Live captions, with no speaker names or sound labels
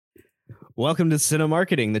Welcome to Cinema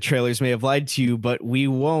Marketing. The trailers may have lied to you, but we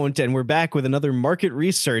won't. And we're back with another Market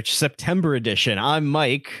Research September edition. I'm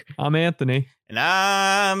Mike. I'm Anthony. And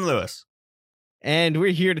I'm Lewis. And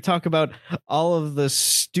we're here to talk about all of the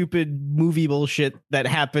stupid movie bullshit that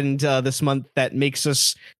happened this month that makes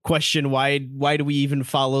us question why do we even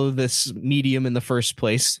follow this medium in the first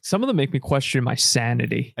place? Some of them make me question my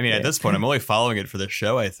sanity. I mean, at this point, I'm only following it for this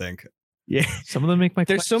show, I think. Yeah. Some of them make my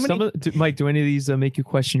There's so many. Mike, do any of these make you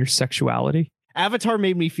question your sexuality? Avatar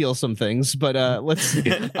made me feel some things, but let's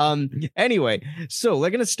see. Anyway, so we're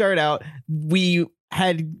gonna start out. We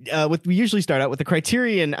usually start out with the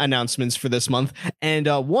Criterion announcements for this month, and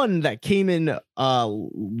one that came in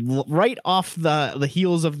right off the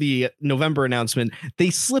heels of the November announcement. They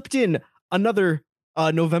slipped in another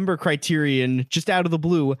November Criterion just out of the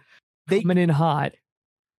blue. Coming in hot.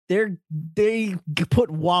 They put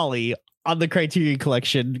WALL-E on the Criterion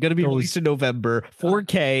Collection, going to be released in November,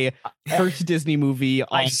 4K, first Disney movie.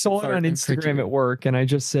 I saw it on Instagram at work, and I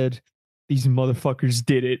just said, "These motherfuckers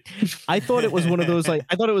did it." I thought it was one of those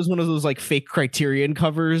fake Criterion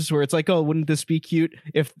covers where it's like, oh, wouldn't this be cute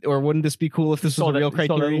wouldn't this be cool if this was a real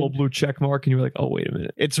Criterion? Saw that little blue check mark, and you were like, "Oh, wait a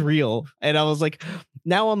minute, it's real." And I was like,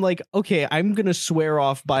 now I'm like, okay, I'm gonna swear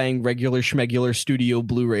off buying regular schmegular studio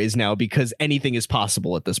Blu-rays now because anything is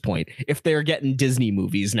possible at this point. If they're getting Disney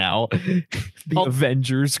movies now, the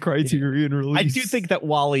Avengers Criterion release. I do think that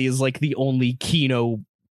WALL-E is like the only Kino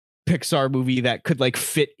Pixar movie that could like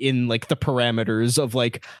fit in like the parameters of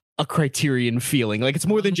like a Criterion feeling. Like it's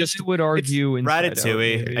more than just. I would argue in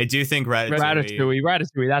Ratatouille. I do think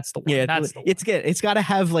Ratatouille. That's the one. Yeah, that's the one. It's got to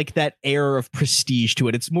have like that air of prestige to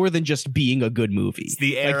it. It's more than just being a good movie. It's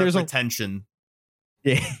the air of attention.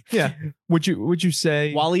 Yeah. Would you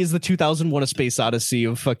say WALL-E is the 2001: A Space Odyssey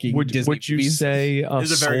of fucking Disney would you movies? Say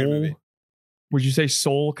it's a very good movie. Would you say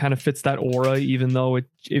Soul kind of fits that aura, even though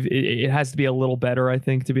it has to be a little better, I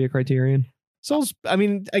think, to be a Criterion? Soul's, I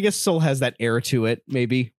mean, I guess Soul has that air to it,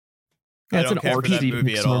 maybe. Yeah, it's an artsy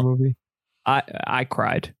movie at all. Movie. I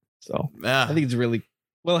cried, so I think it's really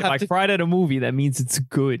well. If I cried at a movie, that means it's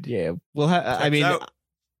good. Yeah, well, I mean,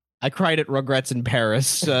 I cried at Rugrats in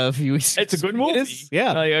Paris a few weeks. It's a good movie.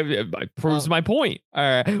 Yeah, I proves my point. All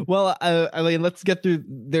right. Well, I mean, let's get through.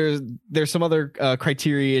 There's some other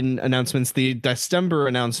Criterion announcements. The December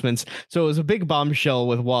announcements. So it was a big bombshell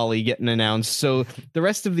with WALL-E getting announced. So the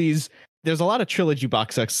rest of these, there's a lot of trilogy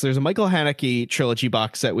box sets. There's a Michael Haneke trilogy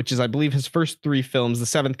box set, which is, I believe, his first three films: The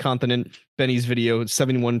Seventh Continent, Benny's Video,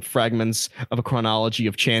 71 Fragments of a Chronology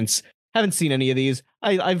of Chance. Haven't seen any of these.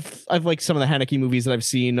 I've liked some of the Haneke movies that I've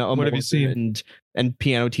seen. What have you seen? And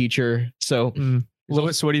Piano Teacher. So,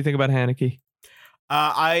 Lewis, what do you think about Haneke?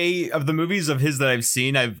 Of the movies of his that I've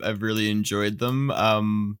seen, I've really enjoyed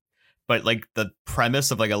them. But like the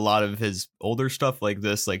premise of like a lot of his older stuff like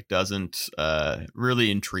this like doesn't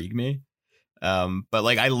really intrigue me. But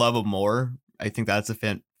like I love Amour. I think that's a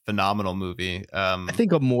phenomenal movie. I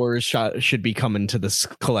think Amour should be coming to this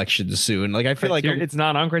collection soon. Like I feel like it's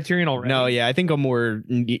not on Criterion already. No, yeah, I think Amour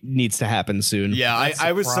needs to happen soon. Yeah,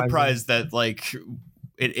 I was surprised that like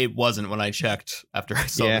it wasn't when I checked after I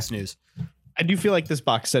saw this news. I do feel like this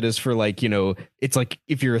box set is for like, you know, it's like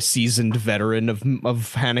if you're a seasoned veteran of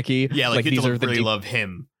Haneke. Yeah, like these are really love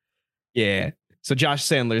him. Yeah. So Josh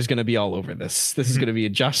Sandler is going to be all over this. This is going to be a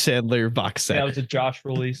Josh Sandler box set. That was a Josh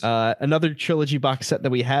release. Another trilogy box set that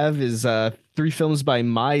we have is 3 films by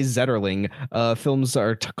Mai Zetterling. Films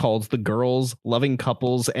are called The Girls, Loving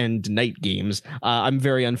Couples, and Night Games. I'm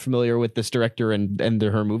very unfamiliar with this director and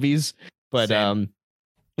her movies, but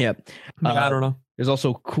yeah. I don't know. There's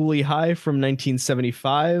also Cooley High from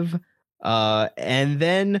 1975. And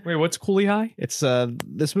then wait, what's Cooley High? It's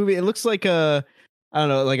this movie. It looks like a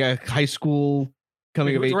high school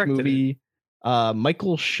coming of age movie.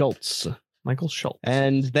 Michael Schultz.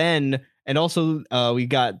 And also we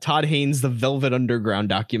got Todd Haynes' The Velvet Underground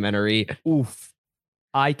documentary. Oof.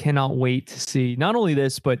 I cannot wait to see not only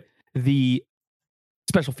this, but the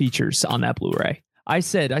special features on that Blu-ray. I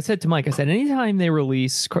said to Mike, anytime they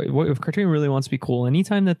release, if Criterion really wants to be cool,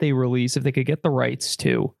 anytime that they release, if they could get the rights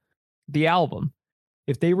to the album,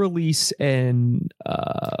 if they release an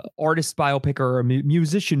artist biopic or a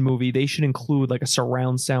musician movie, they should include like a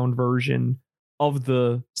surround sound version of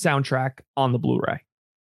the soundtrack on the Blu-ray.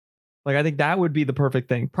 Like, I think that would be the perfect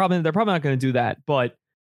thing. They're probably not going to do that, but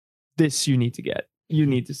this you need to get. You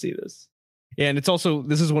need to see this. Yeah, and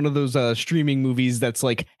this is one of those streaming movies that's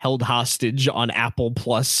like held hostage on Apple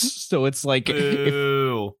Plus. So it's like,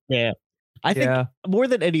 I think more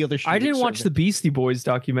than any other. I didn't watch the Beastie Boys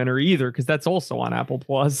documentary either because that's also on Apple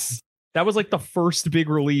Plus. That was like the first big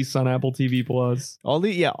release on Apple TV Plus.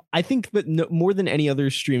 I think that more than any other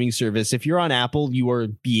streaming service, if you're on Apple, you are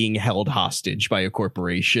being held hostage by a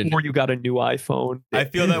corporation. Or you got a new iPhone. I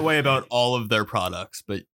feel that way about all of their products,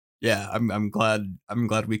 but yeah, I'm glad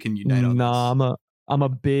we can unite on this. I'm a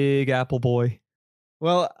big Apple boy.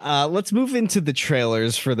 Well, let's move into the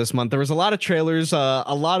trailers for this month. There was a lot of trailers, a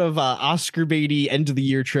lot of Oscar baity end of the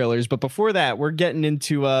year trailers. But before that, we're getting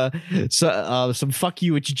into some fuck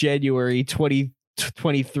you, it's January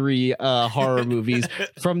 2023 horror movies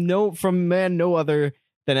from no other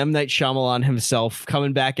than M. Night Shyamalan himself,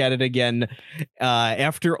 coming back at it again.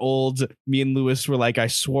 After Old, me and Lewis were like, I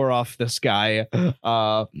swore off this guy.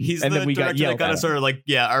 He's and the then we got director that yelled got at us sort of like,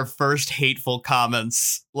 our first hateful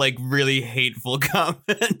comments, like really hateful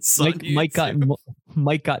comments. Mike got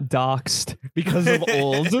doxxed because of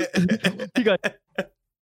Old. He got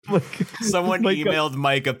someone emailed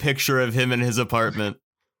Mike a picture of him in his apartment.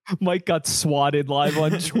 Mike got swatted live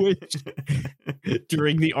on Twitch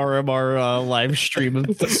during the RMR live stream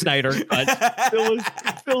of the Snyder Cut. Phyllis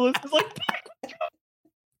is like,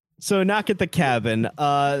 so Knock at the Cabin.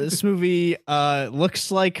 This movie looks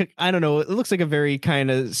like, I don't know, it looks like a very kind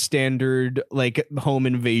of standard like home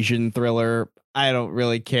invasion thriller. I don't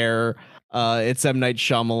really care. It's M. Night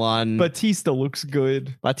Shyamalan. Batista looks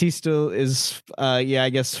good. Batista is I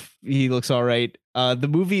guess he looks all right. The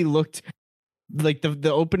movie looked like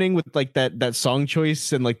the opening with like that song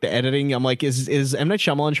choice and like the editing. I'm like, is M. Night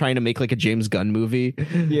Shyamalan trying to make like a James Gunn movie?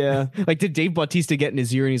 Yeah. Like, did Dave Bautista get in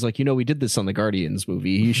his ear and he's like, we did this on the Guardians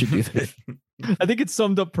movie. You should do that. I think it's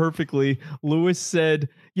summed up perfectly. Lewis said,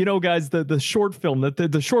 guys, the short film that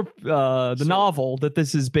the novel that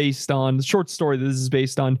this is based on, the short story that this is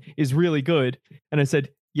based on is really good. And I said,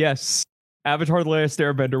 yes. Avatar: The Last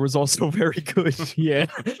Airbender was also very good. Yeah.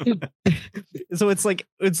 So it's like,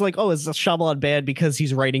 oh, is Shyamalan bad because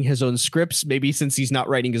he's writing his own scripts? Maybe since he's not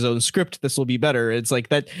writing his own script, this will be better. It's like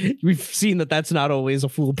that. We've seen that that's not always a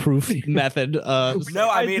foolproof method. No,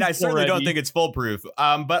 I mean, I certainly don't think it's foolproof.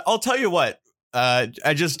 But I'll tell you what,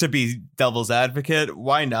 just to be devil's advocate,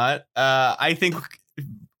 why not? I think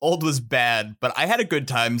Old was bad, but I had a good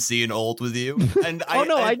time seeing Old with you. And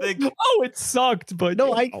I think it sucked, but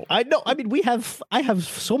no, I know. I mean, I have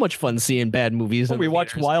so much fun seeing bad movies. We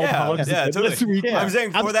watched Wild Hogs. Totally. I'm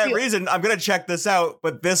saying for that reason, I'm gonna check this out.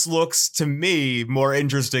 But this looks to me more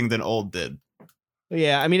interesting than Old did.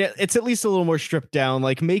 Yeah, I mean, it's at least a little more stripped down.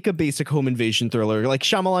 Like, make a basic home invasion thriller. Like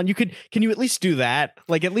Shyamalan, can you at least do that?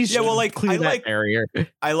 Like, at least clear that barrier.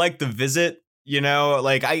 I like The Visit.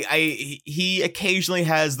 Like he occasionally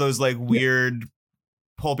has those like weird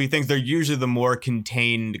pulpy things. They're usually the more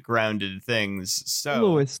contained, grounded things. So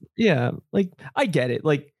Lewis, yeah, like I get it.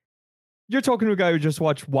 Like you're talking to a guy who just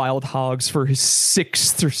watched Wild Hogs for his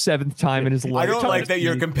 6th or 7th time in his life. I don't like that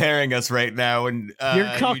you're comparing us right now, and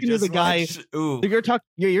you're talking to the guy.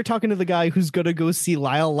 You're talking to the guy who's gonna go see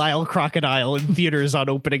Lyle Crocodile in theaters on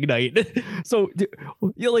opening night. So,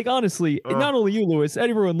 like honestly, not only you, Lewis,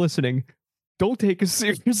 everyone listening. Don't take us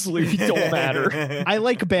seriously. We don't matter. I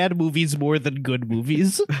like bad movies more than good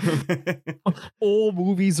movies. All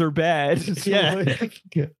movies are bad. So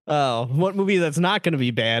yeah. What movie that's not going to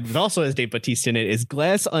be bad, but also has Dave Bautista in it, is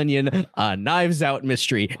Glass Onion, Knives Out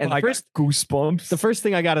mystery. And I got goosebumps. The first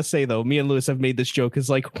thing I got to say, though, me and Lewis have made this joke,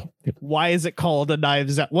 is like, why is it called a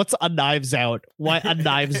Knives Out? What's a Knives Out? Why a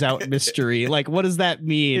Knives Out mystery? Like, what does that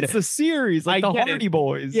mean? It's a series, like the Hardy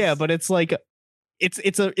Boys. Yeah, but it's like,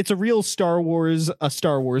 it's a real Star Wars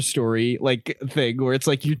story like thing where it's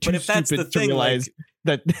like you're too stupid to realize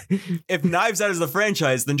that if Knives Out is the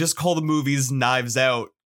franchise, then just call the movies Knives Out :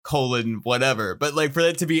 whatever. But like for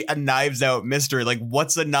it to be a Knives Out mystery, like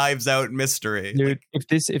what's a Knives Out mystery? Dude,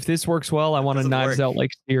 like, if this works well, I want a Knives Out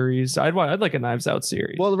like series. I'd like a Knives Out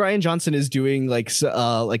series. Well, Rian Johnson is doing like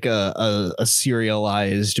a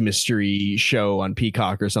serialized mystery show on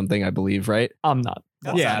Peacock or something, I believe, right? I'm not.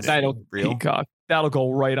 Yeah, that'll Peacock. That'll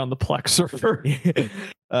go right on the Plex server.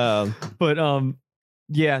 But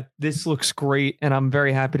yeah, this looks great, and I'm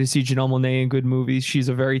very happy to see Janelle Monáe in good movies. She's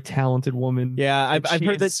a very talented woman. Yeah, I've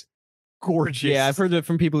heard that. Gorgeous. Yeah, I've heard that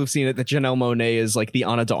from people who've seen it that Janelle Monáe is like the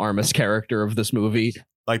Ana de Armas character of this movie.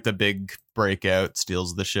 Like the big breakout,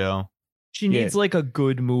 steals the show. She needs like a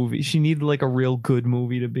good movie. She needed like a real good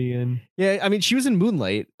movie to be in. Yeah, I mean, she was in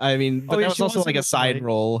Moonlight. I mean, but that was also like a side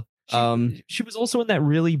role. She was also in that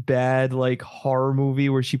really bad like horror movie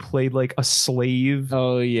where she played like a slave.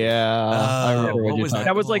 Oh yeah, I remember what was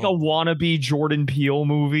that was like a wannabe Jordan Peele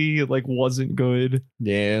movie. It like wasn't good.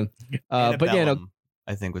 Yeah, but yeah, no,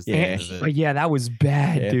 I think was the end of it. But yeah, that was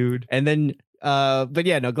bad, dude. And then but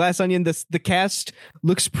yeah, no, Glass Onion. The cast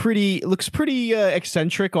looks pretty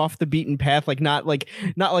eccentric, off the beaten path. Like not like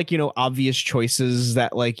obvious choices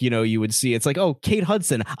that like you would see. It's like, oh, Kate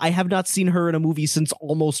Hudson. I have not seen her in a movie since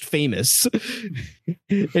Almost Famous,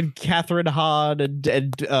 and Catherine Hahn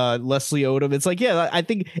and Leslie Odom. It's like, yeah, I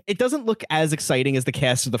think it doesn't look as exciting as the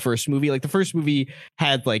cast of the first movie. Like the first movie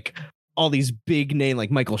had like all these big name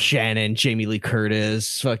like Michael Shannon, Jamie Lee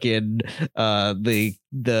Curtis, fucking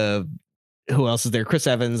the who else is there? Chris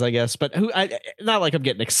Evans, I guess. But not like I'm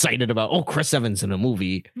getting excited about Chris Evans in a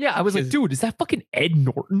movie. Yeah, I was like, dude, is that fucking Ed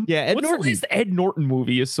Norton? Yeah, Ed What's Norton. the least Ed Norton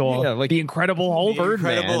movie you saw? Yeah, like The Incredible Hulk. The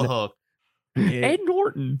Incredible Hulk. Ed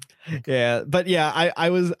Norton. Yeah, but yeah,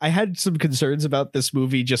 I had some concerns about this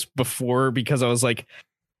movie just before because I was like,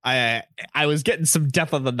 I was getting some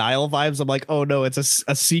Death on the Nile vibes. I'm like, oh no, it's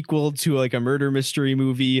a sequel to like a murder mystery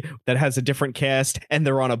movie that has a different cast and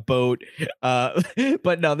they're on a boat.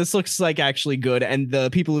 But no, this looks like actually good. And the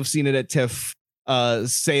people who've seen it at TIFF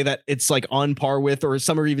say that it's like on par with, or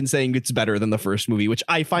some are even saying it's better than the first movie, which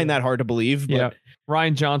I find that hard to believe. But Yeah.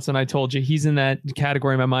 Ryan Johnson, I told you, he's in that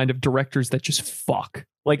category in my mind of directors that just fuck.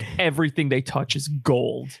 Like everything they touch is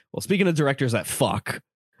gold. well, speaking of directors that fuck,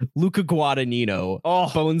 Luca Guadagnino,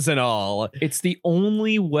 Bones and All. It's the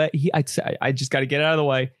only way I'd say I just got to get it out of the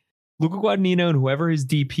way. Luca Guadagnino and whoever his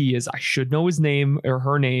DP is, I should know his name or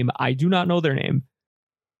her name. I do not know their name.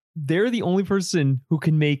 They're the only person who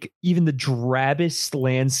can make even the drabbest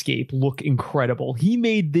landscape look incredible. He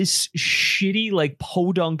made this shitty, like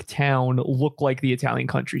podunk town look like the Italian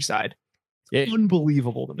countryside.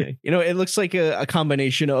 Unbelievable to me. It looks like a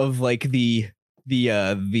combination of like the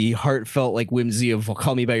heartfelt like whimsy of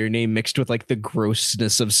Call Me by Your Name mixed with like the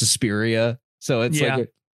grossness of Suspiria. So it's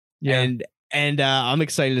and I'm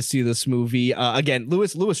excited to see this movie. Again,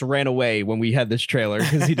 Lewis ran away when we had this trailer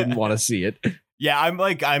because he didn't want to see it. Yeah,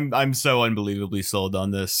 I'm so unbelievably sold on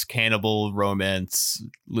this cannibal romance.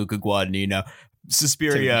 Luca Guadagnino,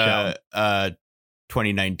 Suspiria,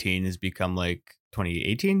 2019 has become like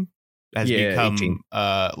 2018 has become 18.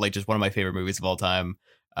 like just one of my favorite movies of all time.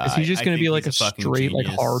 Is he just going to be like a straight like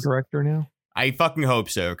horror director now? I fucking hope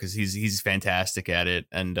so, because he's fantastic at it,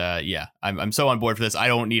 and yeah, I'm so on board for this. I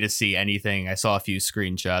don't need to see anything. I saw a few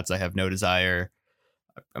screenshots. I have no desire.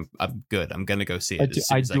 I'm good. I'm gonna go see it.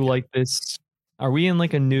 I do like this. Are we in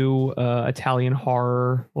like a new Italian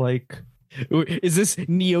horror? Like, is this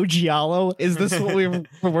Neo Giallo? Is this what we're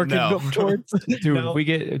working towards? Dude, if we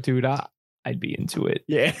get I'd be into it.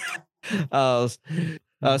 Yeah.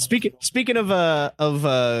 Speaking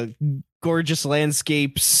of gorgeous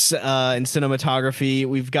landscapes and cinematography,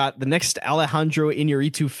 we've got the next Alejandro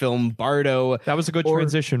Iñárritu film, Bardo. That was a good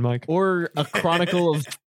transition, Mike. Or a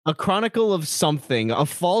chronicle of something, a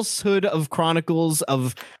falsehood of chronicles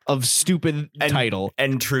of stupid title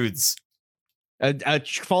and truths. A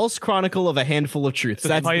false chronicle of a handful of truths.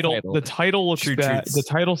 The title looks bad. The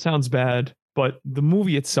title sounds bad, but the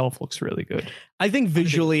movie itself looks really good. I think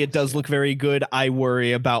visually it does look very good. I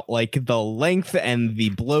worry about like the length and the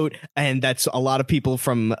bloat, and that's a lot of people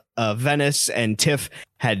from Venice and TIFF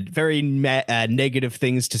had very negative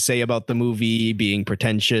things to say about the movie being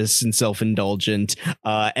pretentious and self-indulgent.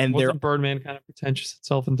 And wasn't Birdman kind of pretentious and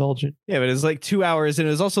self-indulgent? Yeah, but it was like 2 hours, and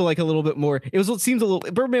it was also like a little bit more. It seems a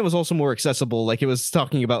little. Birdman was also more accessible. Like it was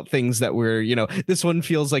talking about things that were, this one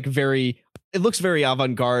feels like very. It looks very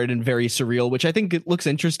avant-garde and very surreal, which I think it looks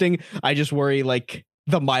interesting. I just worry like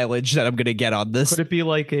the mileage that I'm going to get on this. Could it be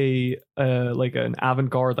like like an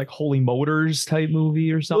avant-garde, like Holy Motors type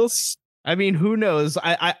movie or something? I mean, who knows?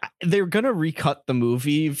 They're going to recut the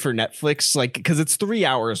movie for Netflix, like, because it's 3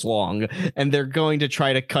 hours long, and they're going to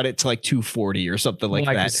try to cut it to like 240 or something like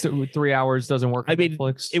that. 3 hours doesn't work.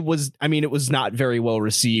 Netflix. It was not very well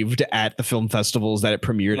received at the film festivals that it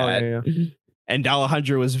premiered at. Yeah. And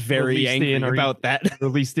Alejandro was very angry about that.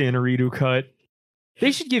 Release the Iñárritu cut.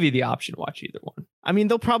 They should give you the option to watch either one. I mean,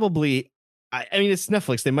 they'll probably. I mean, it's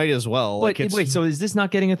Netflix. They might as well. Wait, so is this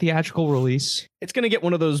not getting a theatrical release? It's going to get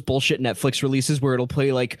one of those bullshit Netflix releases where it'll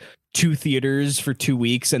play like 2 theaters for 2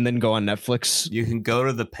 weeks and then go on Netflix. You can go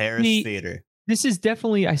to the Paris theater. This is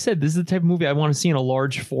definitely, I said, this is the type of movie I want to see in a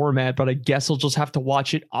large format, but I guess I'll just have to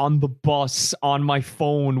watch it on the bus on my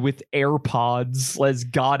phone with AirPods as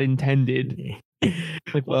God intended.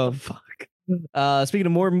 Like, what the fuck? Speaking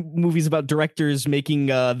of more movies about directors making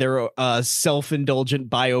their self-indulgent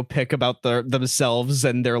biopic about themselves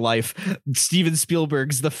and their life, Steven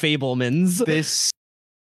Spielberg's The Fabelmans. This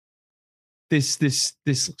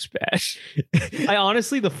looks bad. I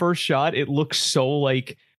honestly, the first shot, it looks so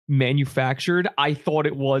like manufactured. I thought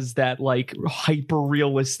it was that like hyper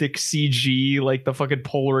realistic CG, like the fucking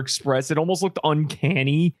Polar Express. It almost looked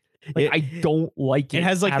uncanny. Like, It- I don't like it. It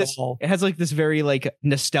has like at this. all. It has like this very like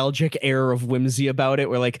nostalgic air of whimsy about it,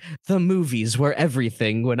 where like the movies were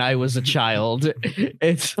everything when I was a child.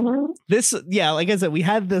 It's this, yeah. Like I said, we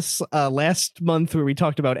had this last month where we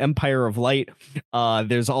talked about Empire of Light.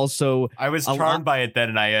 There's also I was a charmed lot- by it then,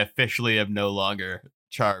 and I officially am no longer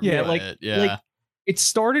charmed Yeah, by like- it. Yeah. like- It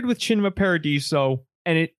started with Cinema Paradiso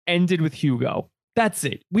and it ended with Hugo. That's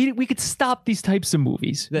it. We could stop these types of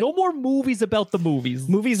movies. No more movies about the movies.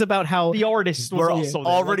 movies about how The artist was We're also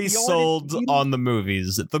there. already Like, the sold artist- on the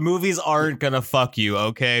movies. The movies aren't gonna fuck you,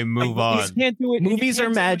 okay? Move like, on. You can't do it. movies you are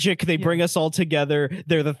can't do it- magic. They yeah. bring us all together.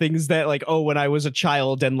 They're the things that like, oh, when I was a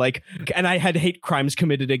child and like, and I had hate crimes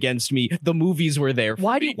committed against me, the movies were there.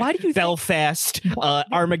 Why do you think, Belfast, Why-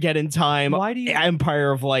 Armageddon Time, why do you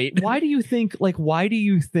Empire of Light. why do you think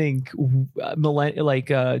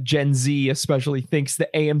Gen Z especially thinks the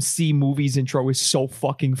AMC movies intro is so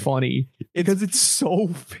fucking funny? Because it's so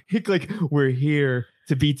fake. Like, we're here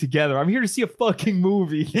to be together. I'm here to see a fucking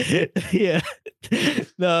movie. Yeah.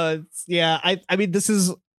 I mean, this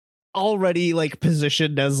is already like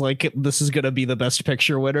positioned as like this is gonna be the best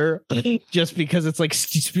picture winner just because it's like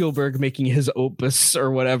Spielberg making his opus or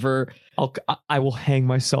whatever. I will hang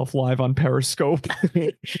myself live on Periscope.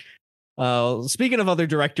 Speaking of other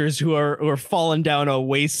directors who are falling down a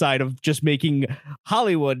wayside of just making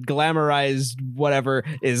Hollywood glamorized whatever,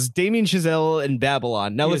 is Damien Chazelle in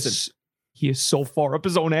Babylon. Now listen, He is so far up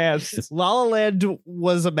his own ass. La La Land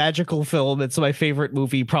was a magical film. It's my favorite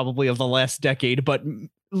movie probably of the last decade. But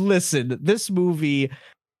listen, this movie,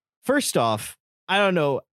 first off, I don't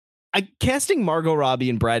know. Casting Margot Robbie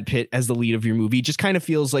and Brad Pitt as the lead of your movie just kind of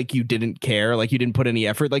feels like you didn't care, like you didn't put any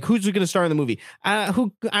effort. Like, who's going to star in the movie? I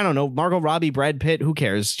don't know. Margot Robbie, Brad Pitt. Who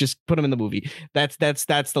cares? Just put them in the movie. That's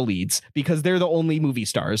the leads because they're the only movie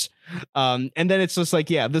stars. And then it's just like,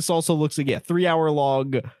 yeah, this also looks like 3-hour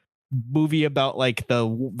long movie about like the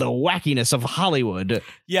wackiness of Hollywood.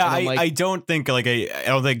 Yeah, And I'm like- I don't think I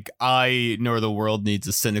don't think I nor the world needs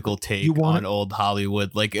a cynical take You want- on old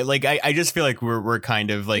Hollywood. Like I just feel like we're kind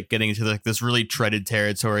of like getting into like this really treaded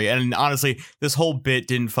territory. And honestly, this whole bit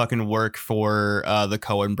didn't fucking work for the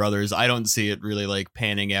Coen brothers. I don't see it really like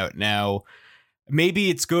panning out now. Maybe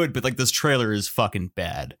it's good, but like this trailer is fucking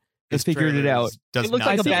bad. They This figured it trailer out. does It looks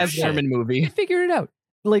not like a do Baz shit. Luhrmann movie. I figured it out.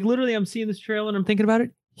 Like, literally, I'm seeing this trailer and I'm thinking about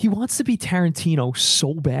it. He wants to be Tarantino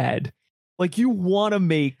so bad. Like, you want to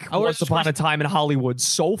make I was Once Upon a Time in Hollywood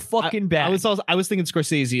so fucking bad. I was thinking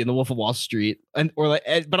Scorsese in The Wolf of Wall Street,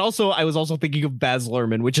 but also I was also thinking of Baz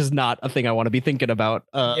Luhrmann, which is not a thing I want to be thinking about.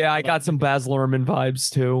 yeah, I got some Baz Luhrmann vibes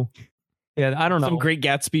too. Yeah, I don't know. Some Great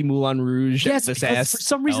Gatsby, Moulin Rouge. Yes, this because ass. for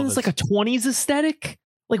some reason it's Elvis. like a 20s aesthetic.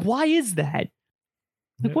 Like, why is that?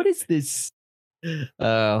 Like, what is this?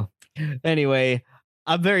 Anyway,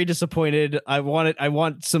 I'm very disappointed. I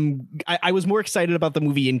was more excited about the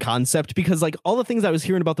movie in concept because like all the things I was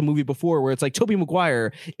hearing about the movie before, where it's like Tobey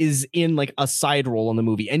Maguire is in like a side role in the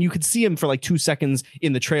movie, and you could see him for like 2 seconds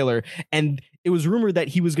in the trailer, and it was rumored that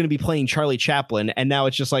he was going to be playing Charlie Chaplin, and now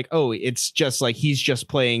it's just like, oh, it's just like he's just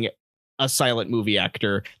playing a silent movie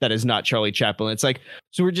actor that is not Charlie Chaplin. It's like,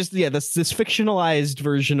 so we're just, this fictionalized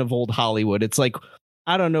version of old Hollywood. It's like,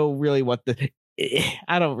 I don't know really what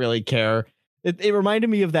I don't really care. It reminded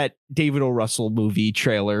me of that David O. Russell movie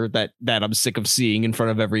trailer that I'm sick of seeing in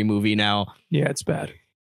front of every movie now. Yeah, it's bad.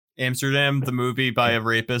 Amsterdam, the movie by a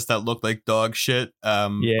rapist that looked like dog shit,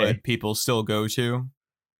 but people still go to.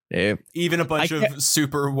 Yeah. Even a bunch of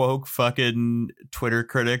super woke fucking Twitter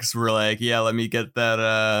critics were like, "Yeah, let me get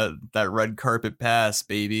that red carpet pass,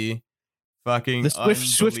 baby." Fucking The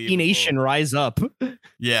Swiftie Nation rise up.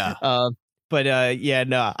 Yeah.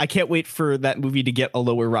 No, I can't wait for that movie to get a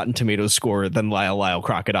lower Rotten Tomatoes score than Lyle Lyle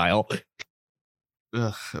Crocodile.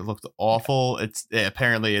 Ugh, it looked awful.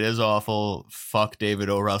 Apparently it is awful. Fuck David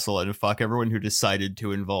O. Russell and fuck everyone who decided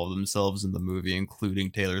to involve themselves in the movie, including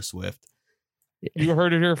Taylor Swift. You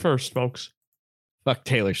heard it here first, folks. Fuck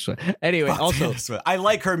Taylor Swift. Anyway, Fuck also Taylor Swift. I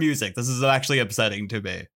like her music. This is actually upsetting to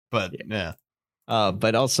me, but yeah.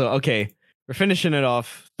 but also, okay, we're finishing it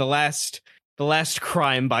off. The last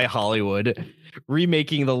crime by Hollywood,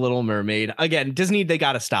 remaking The Little Mermaid. Again, Disney, they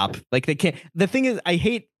gotta stop. Like, they can't. The thing is, I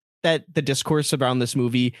hate that the discourse around this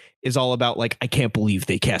movie is all about like, I can't believe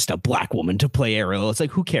they cast a black woman to play Ariel. It's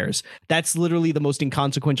like, who cares? That's literally the most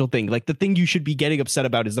inconsequential thing. Like, the thing you should be getting upset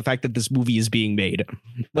about is the fact that this movie is being made.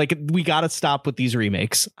 Like, we gotta stop with these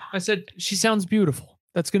remakes. I said, she sounds beautiful.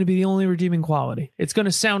 That's going to be the only redeeming quality. It's going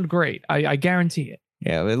to sound great. I guarantee it.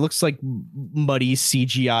 Yeah, it looks like muddy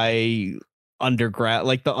CGI underground,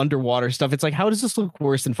 like the underwater stuff. It's like, how does this look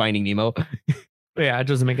worse than Finding Nemo? But yeah, it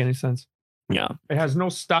doesn't make any sense. Yeah. It has no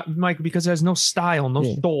style, Mike, because it has no style, no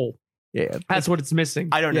Yeah. soul. Yeah. That's what it's missing.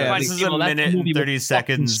 I don't know. Yeah, This is You a know, that's minute movie and with 30 fucking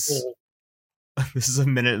seconds. soul. This is a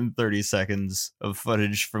minute and 30 seconds of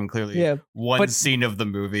footage from clearly Yeah. one but- scene of the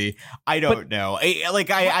movie. I don't know.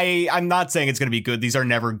 I'm not saying it's going to be good. These are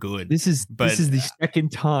never good. This is But- the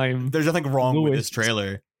second time. There's nothing wrong with Louis. this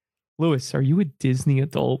trailer. Lewis, are you a Disney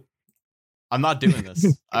adult? I'm not doing this.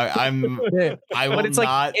 I will But it's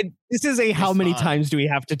not. like this is a how many respond. times do we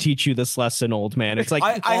have to teach you this lesson, old man? It's like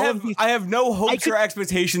I all have of these- I have no hopes could- or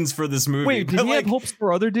expectations for this movie. Wait, but, did you like, have hopes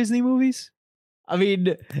for other Disney movies? I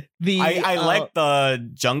mean, I like the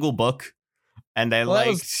Jungle Book, and I Well, that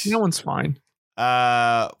liked That one's fine.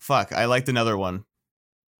 fuck. I liked another one.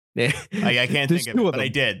 yeah. I can't There's think of two it, of but I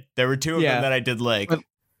them. did. There were two of Yeah. them that I did like.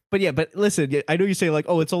 But listen, I know you say like,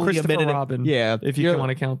 oh, it's only a Christopher minute. Robin. Yeah, If you you're- want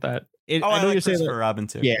to count that. it, Oh, I know like you're saying Christopher that, Robin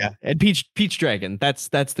too. yeah, and Peach Dragon. That's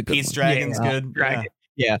the good Pete's one. Dragon's Yeah. good. Dragon.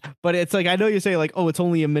 Yeah. Yeah, but it's like I know you're saying like, oh, it's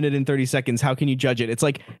only a minute and 30 seconds. How can you judge it? It's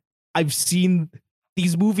like I've seen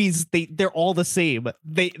these movies. They're all the same.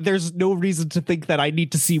 There's no reason to think that I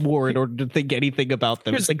need to see more in order to think anything about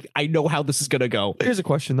them. It's like I know how this is gonna go. Here's a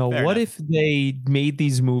question though. Fair What enough. if they made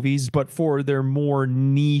these movies, but for their more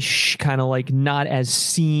niche, kind of like not as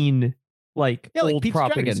seen, like Yeah, like old Pete's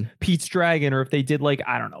properties, Dragon. Pete's Dragon, or if they did like,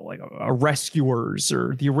 I don't know, like a Rescuers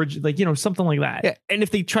or the original, like, you know, something like that. Yeah, and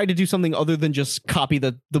if they tried to do something other than just copy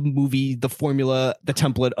the movie, the formula, the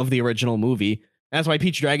template of the original movie. That's why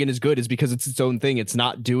Peach Dragon is good, is because it's its own thing. It's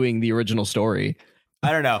not doing the original story.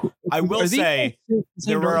 I don't know. I will Are these say all the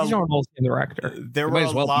same there were a- these aren't all the same director. there Might were a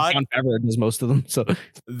as well. lot. Jon Favreau does most of them. So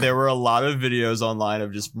There were a lot of videos online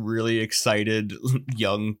of just really excited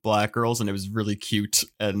young black girls, and it was really cute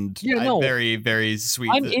and Yeah, no. very, very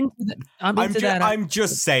sweet. I'm into that. I'm I'm into ju- that. I'm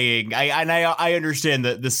just saying. I understand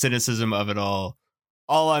the cynicism of it all.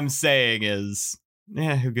 All I'm saying is,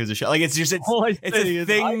 who gives a shit? Like it's all I it's a say is,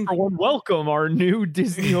 thing- I, for one, welcome our new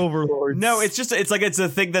Disney overlords. no, it's a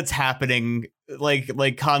thing that's happening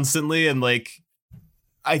like constantly, and like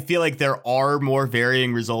I feel like there are more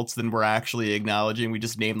varying results than we're actually acknowledging. We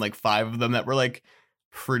just named like 5 of them that were like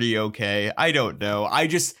pretty okay. I don't know. I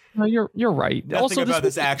just No, you're right. nothing about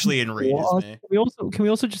this movie actually isn't enrages for us. me. Can we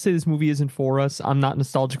also just say this movie isn't for us? I'm not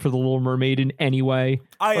nostalgic for the Little Mermaid in any way.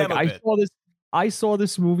 I am a I bit. saw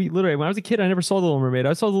this movie literally when I was a kid. I never saw the Little Mermaid.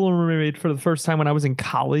 I saw the Little Mermaid for the first time when I was in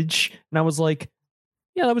college, and I was like,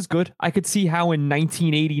 yeah, that was good. I could see how in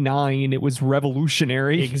 1989 it was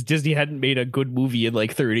revolutionary. because Disney hadn't made a good movie in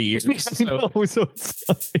like 30 years. I So know, so it's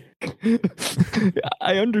like,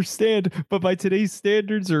 I understand, but by today's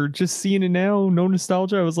standards or just seeing it now, no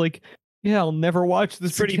nostalgia, I was like, yeah, I'll never watch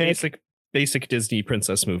this. it's pretty again. basic Disney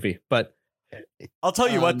princess movie. But I'll tell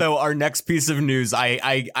you what though, our next piece of news,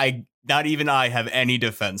 I not even I have any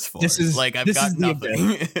defense for. This is- like I've this got is the nothing.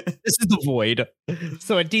 this is the void.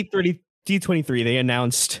 So at D23, they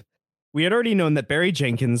announced we had already known that Barry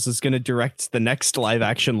Jenkins is going to direct the next live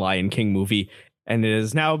action Lion King movie, and it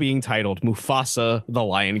is now being titled Mufasa: The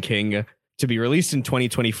Lion King, to be released in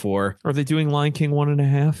 2024. Are they doing Lion King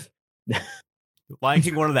 1.5? Lion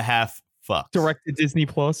King 1.5. Fuck. Direct to Disney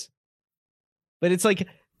Plus. But it's like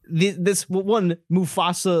this one,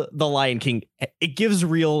 Mufasa: The Lion King. It gives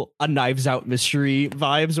real a Knives Out mystery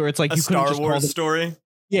vibes, where it's like A you couldn't Star just call Wars the, story.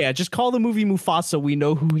 yeah, just call the movie Mufasa. We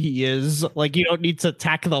know who he is. Like you don't need to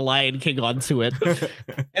tack the Lion King onto it.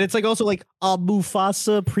 And it's like also like a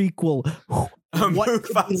Mufasa prequel. What could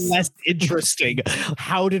be Mufasa. less interesting?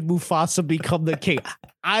 How did Mufasa become the king?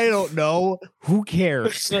 I don't know. Who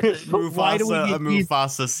cares? Why do we Mufasa, a need these-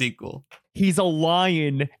 Mufasa sequel. He's a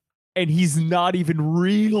lion and he's not even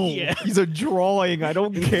real. Yeah. He's a drawing. I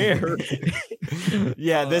don't care.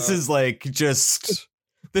 Yeah, this is like just.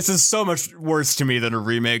 This is so much worse to me than a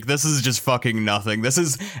remake. This is just fucking nothing. This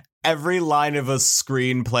is every line of a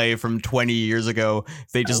screenplay from 20 years ago.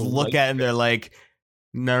 They just Oh look my at it and they're like,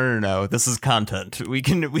 no. This is content. We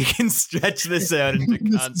can stretch this out into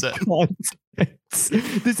This is content.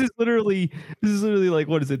 content. This is literally like,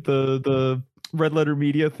 what is it? The Red Letter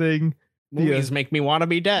Media thing. Movies make me want to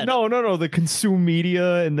be dead. No, the consume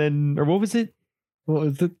media and then, or what was it? What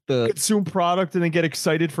was it? The Consume product and then get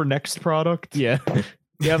excited for next product. yeah,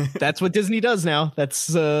 yeah. That's what Disney does now. That's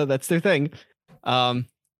their thing.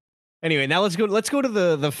 Anyway, now let's go to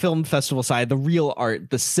the film festival side, the real art,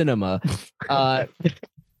 the cinema.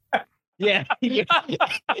 Yeah.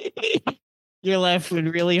 You're laughing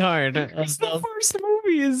really hard. It's the first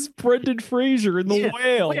movie is Brendan Fraser in The Yeah.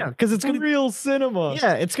 Whale. Yeah, because it's It's gonna real cinema.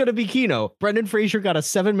 yeah, it's gonna be Kino. Brendan Fraser got a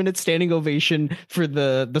 7-minute standing ovation for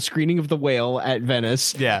the screening of The Whale at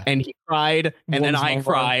Venice, Yeah. and he cried, and then Warms I my heart.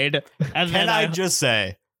 cried, and Can then I just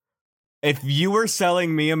say, if you were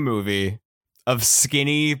selling me a movie of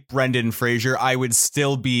skinny Brendan Fraser, I would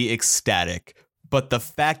still be ecstatic. But the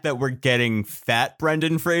fact that we're getting fat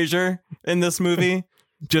Brendan Fraser in this movie,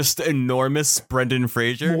 just enormous Brendan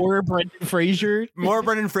Fraser, More Brendan Fraser. more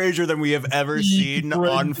Brendan Fraser than we have ever seen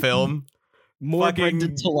on film. More Fucking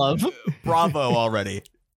Brendan to love. Bravo already.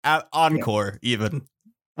 Encore even.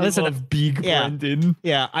 Listen, Listen, of big yeah. Brendan.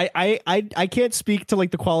 Yeah, I can't speak to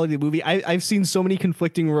like the quality of the movie. I've seen so many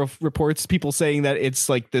conflicting reports. People saying that it's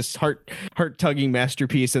like this heart tugging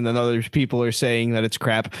masterpiece, and then other people are saying that it's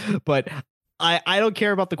crap. But I don't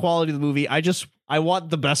care about the quality of the movie. I want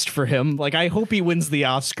the best for him. Like, I hope he wins the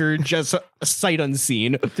Oscar, just sight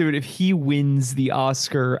unseen. Dude, if he wins the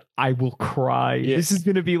Oscar, I will cry. Yeah. This is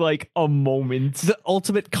gonna be like a moment. The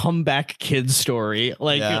ultimate comeback kid story.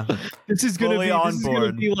 Like, Yeah. This is gonna Fully be on this is gonna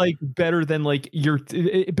board. be like better than like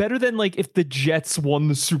better than like if the Jets won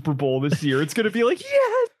the Super Bowl this year. It's gonna be like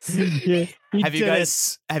yes. yeah, he Have you did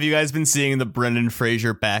it. guys been seeing the Brendan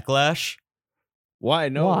Fraser backlash? Why?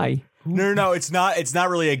 No. Why? No, it's not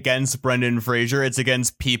really against Brendan Fraser. It's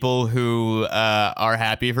against people who are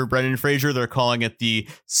happy for Brendan Fraser. They're calling it the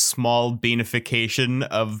small beanification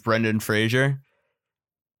of Brendan Fraser.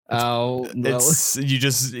 Oh, no. It's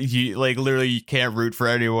you like literally you can't root for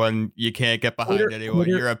anyone. You can't get behind anyone.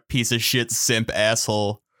 You're a piece of shit simp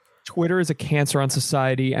asshole. Twitter is a cancer on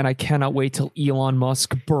society, and I cannot wait till Elon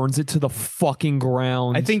Musk burns it to the fucking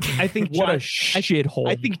ground. I think what a John, shithole.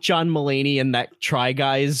 I think John Mulaney and that Try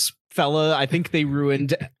Guys fella, I think they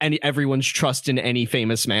ruined everyone's trust in any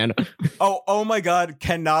famous man. Oh my god,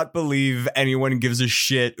 cannot believe anyone gives a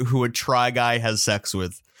shit who a Try Guy has sex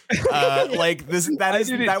with. Like this I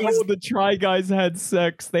didn't know the Try Guys had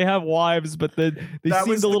sex. They have wives, but they That seemed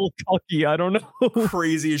was a the- little cocky. I don't know.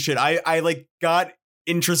 crazy as shit. I like got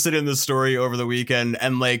interested in the story over the weekend,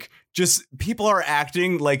 and like just people are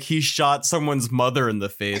acting like he shot someone's mother in the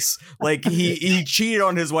face. Like he cheated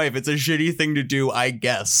on his wife. It's a shitty thing to do, I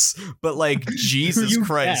guess. But like Jesus You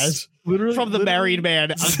Christ. guess. Literally, From the married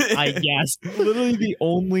man, I guess. literally the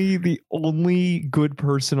only good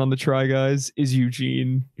person on the Try Guys is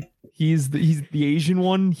Eugene. He's the Asian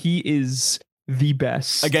one. He is the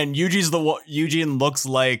best. Again, Eugene looks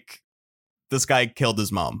like this guy killed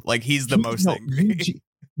his mom. Like he's the most angry.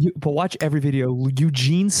 But watch every video.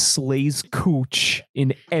 Eugene slays Cooch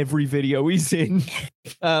in every video he's in.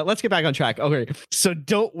 Let's get back on track. Okay, so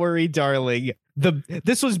Don't Worry, Darling.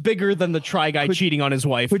 This was bigger than the Try Guy cheating on his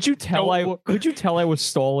wife. Could you tell I was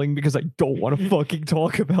stalling because I don't want to fucking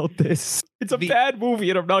talk about this? It's a bad movie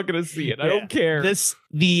and I'm not gonna see it. I don't care.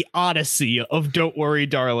 The odyssey of Don't Worry,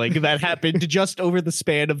 Darling that happened just over the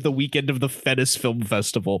span of the weekend of the Venice Film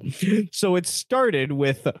Festival. So it started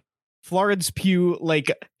with Florence Pugh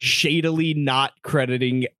like shadily not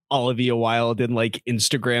crediting Olivia Wilde in like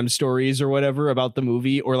Instagram stories or whatever about the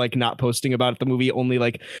movie, or like not posting about the movie, only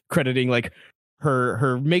like crediting like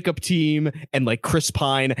her makeup team and like Chris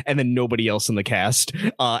Pine and then nobody else in the cast.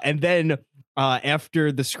 And then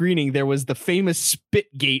after the screening, there was the famous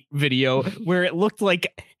Spitgate video where it looked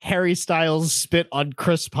like Harry Styles spit on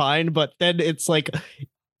Chris Pine, but then it's like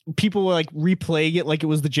people were like replaying it like it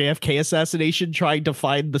was the JFK assassination, trying to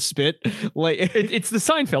find the spit. Like It's the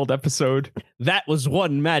Seinfeld episode. that was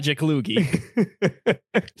one magic loogie.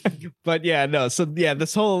 But yeah, no. So yeah,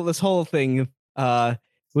 this whole thing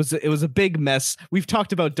was a big mess. We've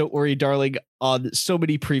talked about Don't Worry, Darling on so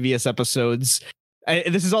many previous episodes.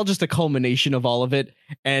 This is all just a culmination of all of it,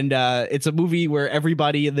 and it's a movie where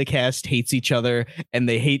everybody in the cast hates each other and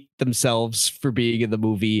they hate themselves for being in the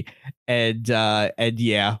movie. And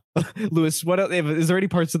yeah, Lewis, is there any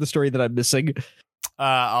parts of the story that I'm missing?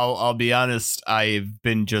 I'll be honest. I've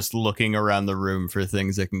been just looking around the room for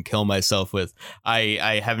things I can kill myself with.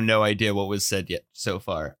 I have no idea what was said yet so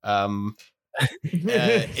far.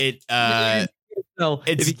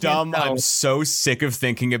 It's dumb. I'm so sick of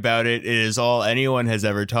thinking about it. It is all anyone has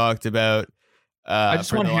ever talked about. I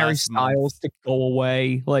just want Harry Styles to go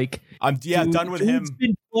away. Like, I'm done with him.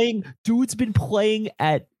 Dude's been playing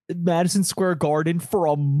at Madison Square Garden for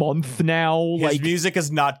a month now. His music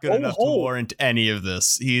is not good enough to warrant any of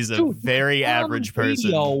this. He's a very average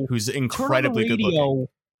person who's incredibly good looking.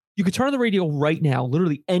 You could turn on the radio right now,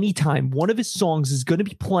 literally anytime. One of his songs is going to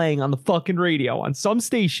be playing on the fucking radio on some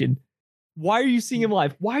station. Why are you seeing him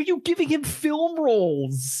live? Why are you giving him film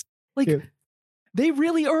roles? Like, they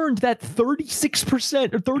really earned that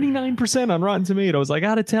 36% or 39% on Rotten Tomatoes. I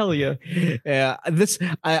gotta tell you. Yeah,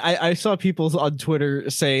 I saw people on Twitter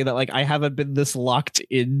saying that like I haven't been this locked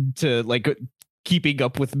into like keeping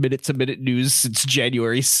up with minute to minute news since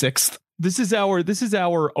January 6th. This is our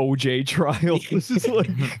OJ trial. This is like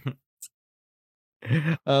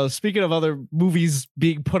Speaking of other movies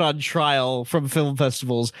being put on trial from film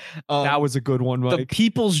festivals, That was a good one, The Mike.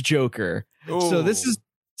 People's Joker. So this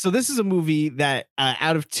is a movie that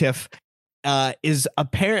out of TIFF is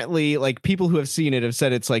apparently, like, people who have seen it have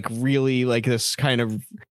said it's like really like this kind of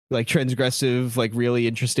like transgressive, like really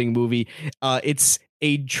interesting movie. It's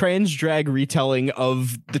a trans drag retelling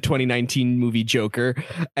of the 2019 movie Joker,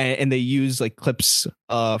 and they use like clips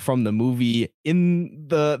from the movie in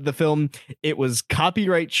the film. It was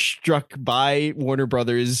copyright struck by Warner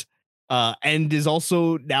Brothers, and is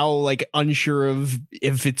also now like unsure of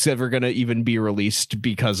if it's ever gonna even be released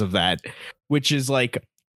because of that, which is like,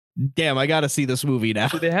 damn, I gotta see this movie now.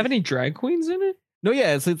 Do they have any drag queens in it? No,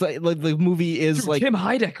 yeah, it's like the movie is Dude, like Tim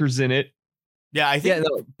Heidecker's in it. Yeah, I think Yeah,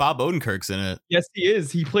 no. Bob Odenkirk's in it. Yes, he is.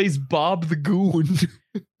 He plays Bob the Goon.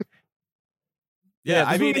 Yeah,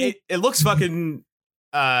 I this mean, movie- it looks fucking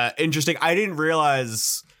interesting. I didn't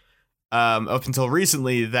realize up until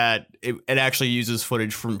recently that it actually uses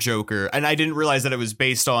footage from Joker, and I didn't realize that it was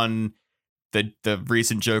based on the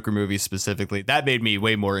recent Joker movie specifically. That made me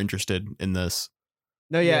way more interested in this.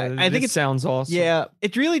 no, yeah, I think it it's sounds awesome. yeah,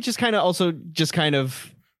 it really just kind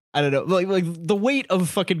of I don't know, like the weight of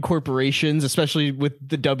fucking corporations, especially with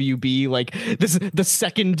the WB, like this the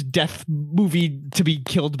second death movie to be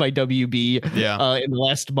killed by WB Yeah. in the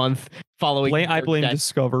last month following I blame that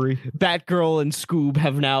Discovery. Batgirl and Scoob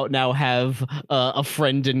have now have a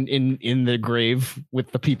friend in the grave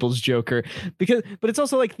with the People's Joker, but it's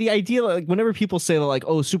also like the idea, like whenever people say that, like,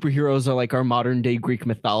 oh, superheroes are like our modern day Greek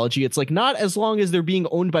mythology, it's like not as long as they're being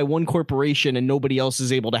owned by one corporation and nobody else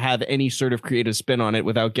is able to have any sort of creative spin on it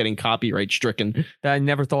without getting copyright stricken. I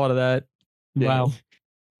never thought of that. Yeah. Wow.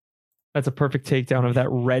 That's a perfect takedown of that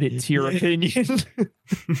Reddit tier opinion.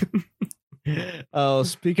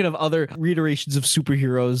 Speaking of other reiterations of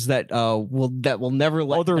superheroes that will never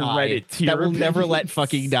let Other die, Reddit tier that will never let opinions.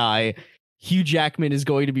 fucking die. Hugh Jackman is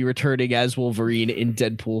going to be returning as Wolverine in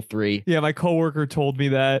Deadpool 3. Yeah, my coworker told me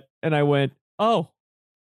that, and I went, "Oh,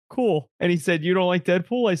 cool." And he said, "You don't like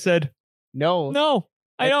Deadpool?" I said, No, "No,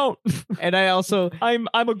 I don't. and I also I'm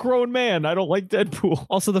a grown man. I don't like Deadpool."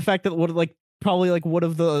 also the fact that probably one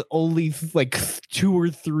of the only like 2 or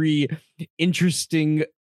 3 interesting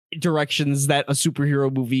directions that a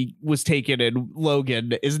superhero movie was taken in,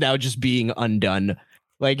 Logan, is now just being undone.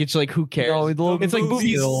 Like, it's like, who cares? No, It's like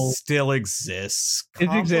movie movies still exists. It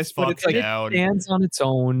Calm the exists, but fuck it's like- down. Stands on its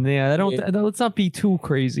own. Yeah, I don't. Yeah. Let's not be too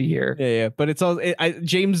crazy here. Yeah, but it's all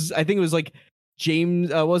James. I think it was like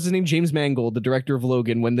James. What was his name? James Mangold, the director of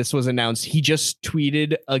Logan. When this was announced, he just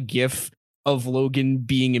tweeted a GIF of Logan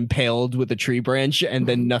being impaled with a tree branch, and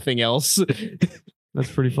then nothing else.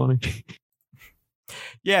 That's pretty funny.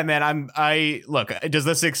 Yeah, man, I look, does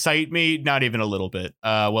this excite me? Not even a little bit.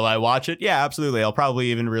 Will I watch it? Yeah, absolutely. I'll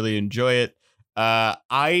probably even really enjoy it.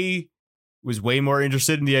 I was way more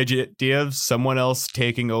interested in the idea of someone else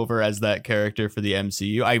taking over as that character for the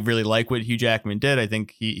MCU. I really like what Hugh Jackman did. I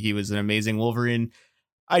think he was an amazing Wolverine.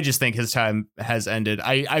 I just think his time has ended.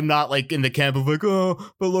 I'm not like in the camp of like,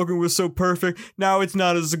 oh, but Logan was so perfect. Now it's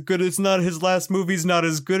not as good. It's not his last movie's not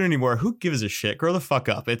as good anymore. Who gives a shit? Grow the fuck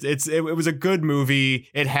up. It was a good movie.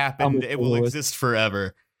 It happened. It will exist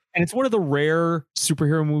forever. And it's one of the rare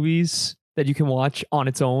superhero movies that you can watch on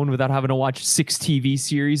its own without having to watch 6 TV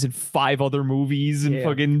series and 5 other movies and Yeah.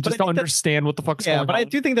 fucking But just I to think that- understand what the fuck's Yeah, going but on. I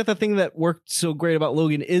do think that the thing that worked so great about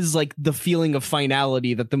Logan is like the feeling of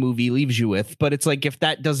finality that the movie leaves you with. But it's like, if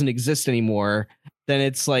that doesn't exist anymore, then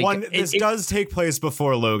it's like This does take place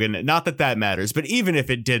before Logan. Not that matters, but even if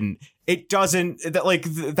it didn't, it doesn't.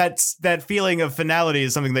 That feeling of finality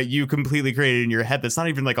is something that you completely created in your head. That's not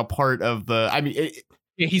even like a part of the. I mean,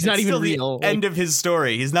 he's not it's even still the real. end of his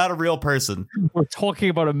story. He's not a real person. We're talking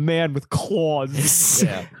about a man with claws.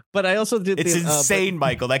 Yeah, but I also did. It's insane,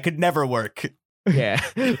 Michael. That could never work. Yeah,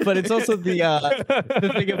 but it's also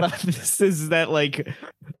the thing about this is that like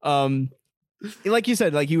you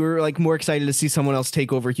said, like you were like more excited to see someone else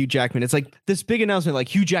take over Hugh Jackman. It's like this big announcement,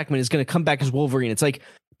 like Hugh Jackman is going to come back as Wolverine. It's like,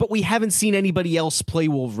 but we haven't seen anybody else play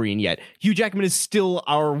Wolverine yet. Hugh Jackman is still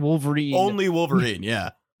our Wolverine. Only Wolverine.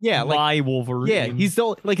 Yeah. Yeah, like My Wolverine. yeah, he's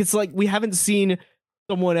still like, it's like we haven't seen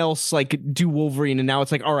someone else like do Wolverine, and now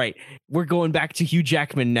it's like, all right, we're going back to Hugh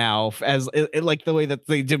Jackman now as like the way that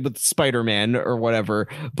they did with Spider-Man or whatever.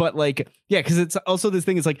 But like, yeah, because it's also this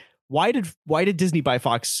thing is like, why did Disney buy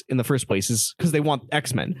Fox in the first place? Is because they want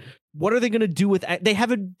X-Men. What are they gonna do with? They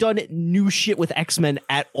haven't done new shit with X-Men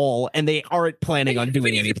at all, and they aren't planning on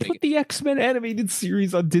doing anything. Put the X-Men animated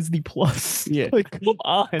series on Disney Plus. Yeah. Like, come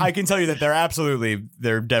on. I can tell you that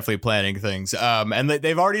they're definitely planning things. And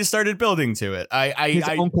they've already started building to it. His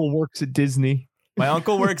I uncle works at Disney. My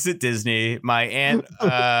uncle works at Disney. My aunt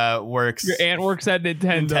works. Your aunt works at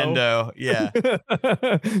Nintendo. Yeah.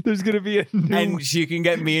 There's gonna be a new. And she can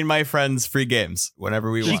get me and my friends free games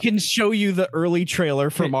whenever we She want. can show you the early trailer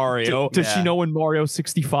for Mario. Does she Yeah. know when Mario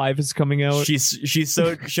 65 is coming out? She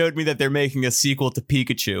showed me that they're making a sequel to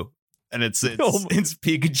Pikachu, and it's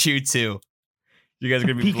Pikachu 2. You guys are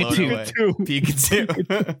gonna be blown away.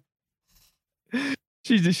 Pikachu.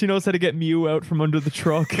 She knows how to get Mew out from under the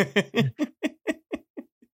truck.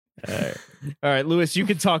 All right, Lewis, you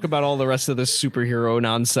can talk about all the rest of this superhero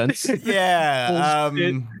nonsense. Yeah.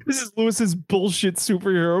 Bullshit. This is Lewis's bullshit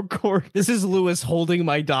superhero court. This is Lewis holding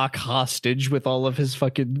my doc hostage with all of his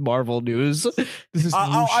fucking Marvel news. This is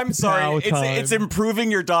I'm sorry. Kapow It's time. improving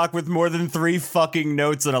your doc with more than 3 fucking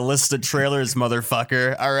notes and a list of trailers,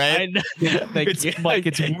 motherfucker. All right. Thank It's you. Mike.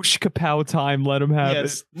 It's whoosh kapow time. Let him have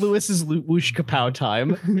Yes, Lewis's whoosh kapow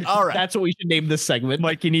time. All right. That's what we should name this segment. it.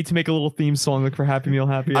 Mike, you need to make a little theme song like for Happy Meal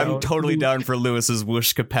Happy I'm Hour. totally down for Lewis's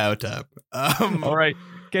whoosh kapow tab. All right.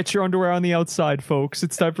 Get your underwear on the outside, folks.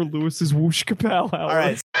 It's time for Lewis's whoosh kapow hour. All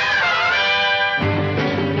right.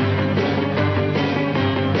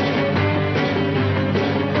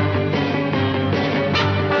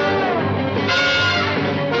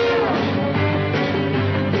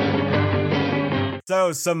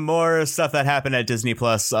 So some more stuff that happened at Disney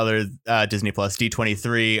Plus, Disney Plus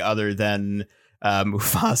D23, other than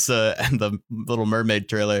Mufasa and the Little Mermaid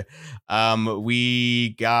trailer.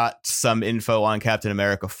 We got some info on Captain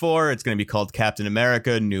America 4. It's going to be called Captain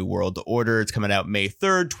America New World Order. It's coming out May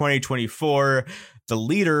 3rd, 2024. The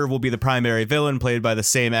leader will be the primary villain, played by the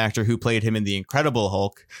same actor who played him in The Incredible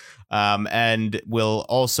Hulk, and will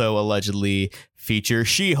also allegedly feature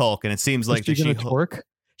She-Hulk. And it seems like Is she gonna twerk?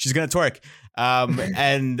 she's going to twerk.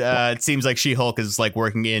 And it seems like She-Hulk is like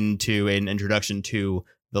working into an introduction to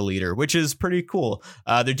the leader, which is pretty cool.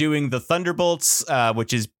 They're doing the Thunderbolts,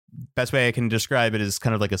 which is best way I can describe it is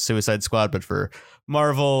kind of like a Suicide Squad, but for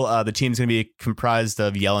Marvel. The team's going to be comprised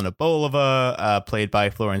of Yelena Bolova, played by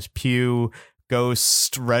Florence Pugh,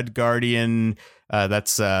 Ghost, Red Guardian.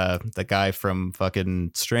 That's the guy from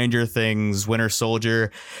fucking Stranger Things, Winter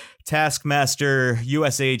Soldier, Taskmaster,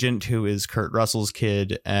 U.S. Agent, who is Kurt Russell's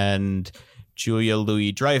kid, and Julia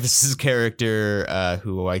Louis-Dreyfus's character,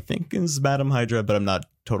 who I think is Madam Hydra, but I'm not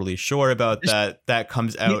totally sure about that. That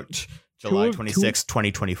comes out July 26,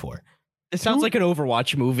 2024. It sounds like an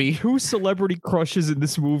Overwatch movie. 2 celebrity crushes in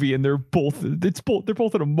this movie, and they're both in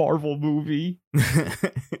a Marvel movie.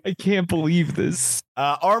 I can't believe this.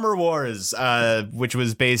 Armor Wars, which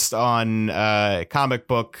was based on a comic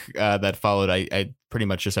book that followed. I pretty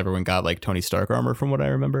much just everyone got like Tony Stark armor from what I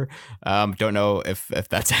remember. Don't know if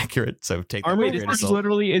that's accurate. So take Armor that with a grain of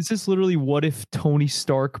salt. Is this literally what if Tony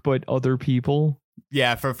Stark but other people?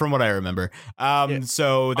 Yeah, from what I remember.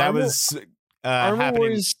 So that was Armor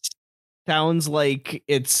happening. Wars sounds like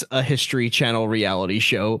it's a History Channel reality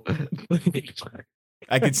show.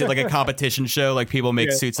 I could see like a competition show, like people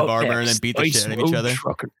make suits of armor and then beat the shit out of each other.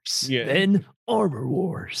 Truckers. Yeah. Then Armor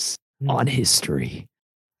Wars on History.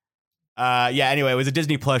 Anyway, it was a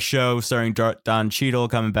Disney Plus show starring Don Cheadle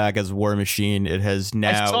coming back as War Machine. It has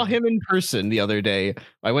now. I saw him in person the other day.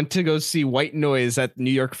 I went to go see White Noise at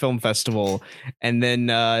New York Film Festival, and then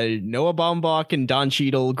Noah Baumbach and Don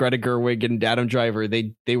Cheadle, Greta Gerwig, and Adam Driver.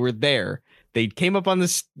 They were there. They came up on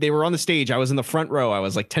this. They were on the stage. I was in the front row. I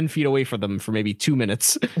was like 10 feet away from them for maybe 2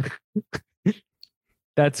 minutes.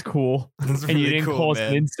 That's cool. That's And you really didn't cool, cause man.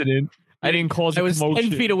 an incident. I didn't cause a I was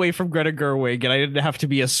commotion. 10 feet away from Greta Gerwig, and I didn't have to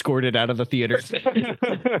be escorted out of the theater.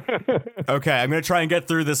 Okay, I'm gonna try and get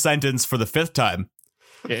through this sentence for the 5th time.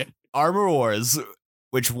 Okay. Armor Wars,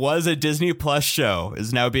 which was a Disney Plus show,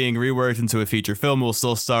 is now being reworked into a feature film. Will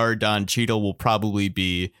still star Don Cheadle. Will probably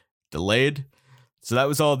be delayed. So that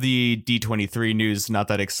was all the D23 news. Not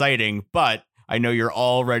that exciting, but I know you're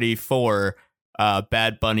all ready for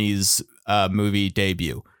Bad Bunny's movie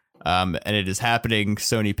debut. And it is happening.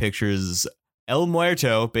 Sony Pictures El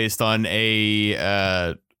Muerto, based on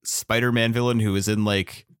a Spider-Man villain who was in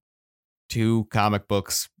like 2 comic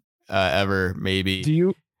books ever, maybe. Do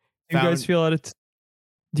you Found- guys feel out of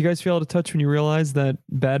touch when you realize that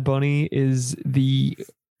Bad Bunny is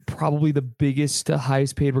probably the biggest,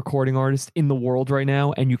 highest paid recording artist in the world right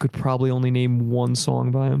now, and you could probably only name 1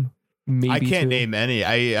 song by him? Maybe I can't 2. name any.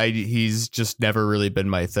 He's just never really been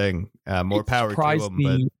my thing. More power to him.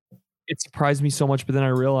 But It surprised me so much, but then I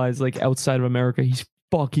realized, like, outside of America, he's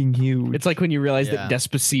fucking huge. It's like when you realize Yeah. that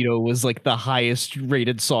Despacito was like the highest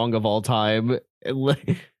rated song of all time.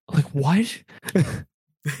 like, what?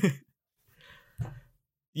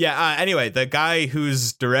 Yeah. Anyway, the guy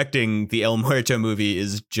who's directing the El Muerto movie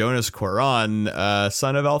is Jonas Cuarón,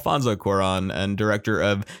 son of Alfonso Cuarón, and director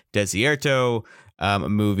of Desierto, a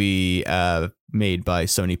movie made by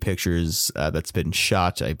Sony Pictures that's been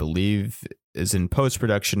shot, I believe, is in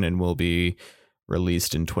post-production and will be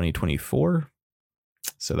released in 2024.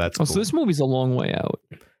 So that's cool. So this movie's a long way out.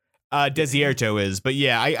 Desierto is, but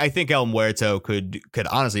yeah, I think El Muerto could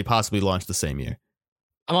honestly possibly launch the same year.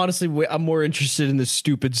 I'm more interested in the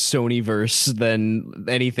stupid Sony verse than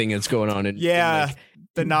anything that's going on in like,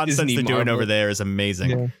 the nonsense Disney they're doing Marvel. over there is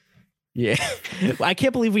amazing. Yeah. I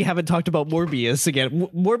can't believe we haven't talked about Morbius again.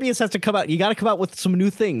 Morbius has to come out. You got to come out with some new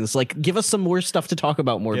things. Like, give us some more stuff to talk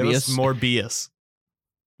about Morbius. Give us more BS.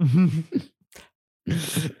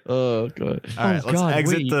 Oh god! All right, let's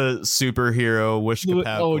exit the superhero wish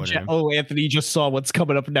kapow corner. Anthony just saw what's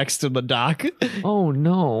coming up next in the doc. Oh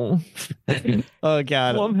no! Oh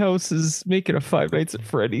god! Blumhouse is making a Five Nights at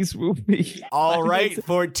Freddy's movie. All right,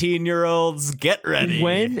 14-year-olds, get ready.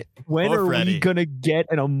 When are we gonna get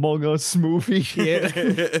an Among Us movie?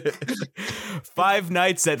 Five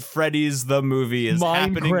Nights at Freddy's the movie is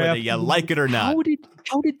happening whether you like it or not.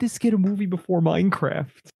 How did this get a movie before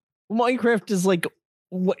Minecraft? Minecraft is like,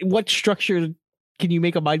 what structure can you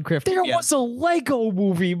make a Minecraft? There was a Lego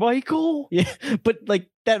movie, Michael. Yeah, but like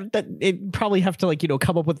that it probably have to like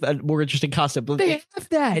come up with a more interesting concept. But they have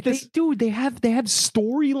that. They have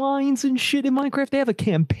storylines and shit in Minecraft. They have a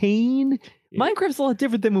campaign. Yeah. Minecraft's a lot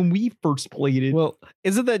different than when we first played it. Well,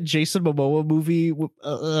 isn't that Jason Momoa movie,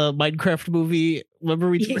 Minecraft movie? Remember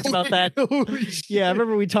we talked about that? Yeah, I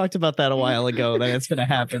remember we talked about that a while ago. That it's gonna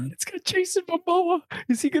happen. It's got Jason Momoa.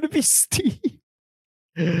 Is he gonna be Steve?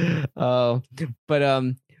 But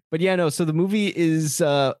yeah, no. So the movie is.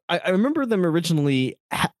 I remember them originally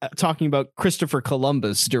talking about Christopher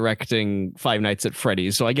Columbus directing Five Nights at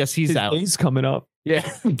Freddy's. So I guess he's out. He's coming up. Yeah,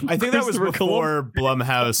 I think that was before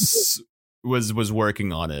Blumhouse was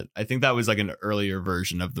working on it. I think that was like an earlier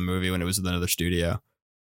version of the movie when it was with another studio.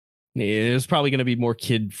 Yeah, it was probably going to be more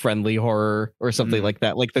kid-friendly horror or something like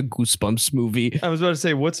that, like the Goosebumps movie. I was about to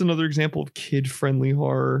say, what's another example of kid-friendly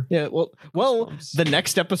horror? Yeah, well, the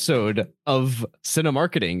next episode of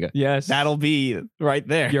Cinemarketing, yes, that'll be right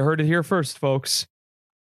there. You heard it here first, folks.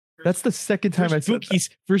 That's the second time I said that.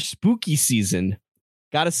 For spooky season.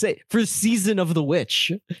 Gotta say, for Season of the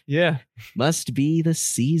Witch. Yeah. Must be the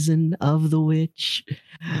Season of the Witch.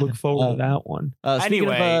 Look forward to that one.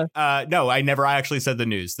 Anyway, no, I actually said the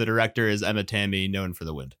news. The director is Emma Tammy, known for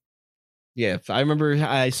The Wind. Yeah, I remember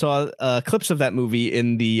I saw clips of that movie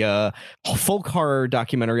in the folk horror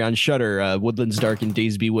documentary on Shudder, Woodlands Dark and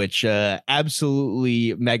Days Bewitched.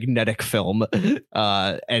 Absolutely magnetic film.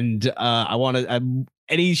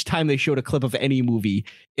 Any time they showed a clip of any movie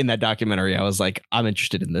in that documentary, I was like, I'm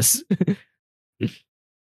interested in this.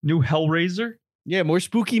 New Hellraiser? Yeah, more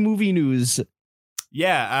spooky movie news.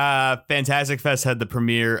 Yeah, Fantastic Fest had the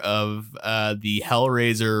premiere of the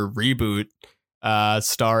Hellraiser reboot,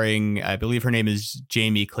 starring, I believe her name is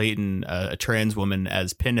Jamie Clayton, a trans woman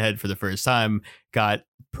as Pinhead for the first time. Got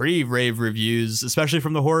pretty rave reviews, especially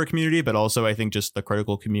from the horror community, but also I think just the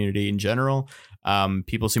critical community in general.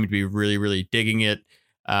 People seem to be really, really digging it.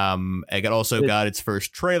 It got its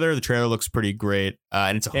first trailer. The trailer looks pretty great,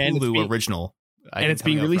 and it's a Hulu original. And it's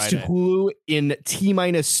being released to Hulu in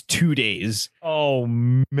T-2 days. Oh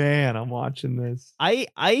man, I'm watching this.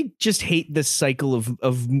 I just hate this cycle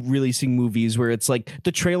of releasing movies where it's like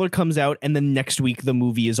the trailer comes out and then next week the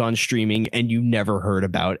movie is on streaming and you never heard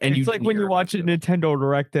about. And it's like when you watch it Nintendo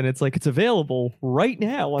Direct and it's like it's available right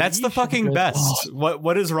now. That's the fucking best. Oh.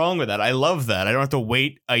 What is wrong with that? I love that. I don't have to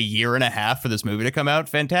wait a year and a half for this movie to come out.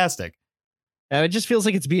 Fantastic. It just feels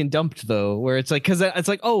like it's being dumped though, where it's like, because it's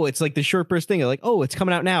like, oh, it's like the short burst thing. Like, oh, it's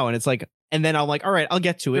coming out now, and it's like, and then I'm like, all right, I'll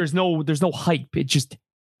get to it. There's no hype. It just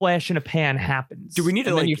flash in a pan happens. Do we need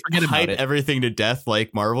to like hype everything to death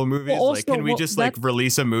like Marvel movies? Well, also, like, can we just like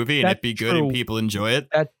release a movie and it be good and people enjoy it?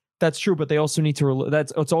 That's true, but they also need to.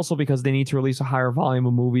 It's also because they need to release a higher volume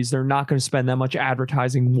of movies. They're not going to spend that much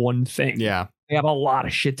advertising one thing. Yeah. They have a lot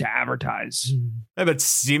of shit to advertise. Yeah, but it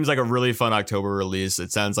seems like a really fun October release. It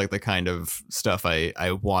sounds like the kind of stuff I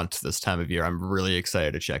want this time of year. I'm really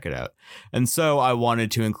excited to check it out. And so I wanted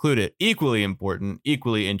to include it. Equally important,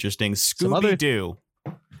 equally interesting, Scooby-Doo.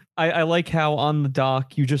 I like how on the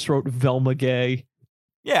doc you just wrote Velma Gay.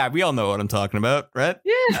 Yeah, we all know what I'm talking about, right?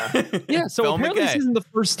 Yeah. Yeah, so Velma apparently this isn't the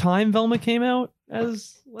first time Velma came out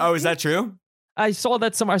as... Oh, is that true? I saw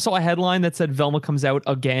that I saw a headline that said Velma comes out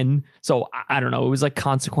again. So I don't know. It was like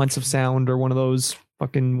Consequence of Sound or one of those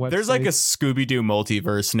fucking website. There's like a Scooby-Doo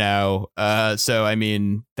multiverse now. So I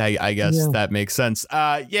mean, I guess that makes sense.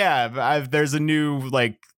 There's a new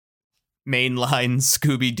like mainline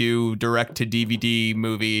Scooby-Doo direct to DVD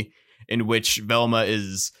movie in which Velma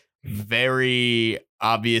is very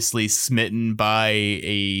obviously smitten by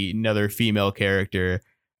another female character.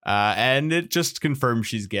 And it just confirms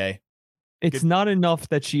she's gay. It's not enough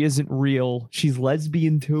that she isn't real. She's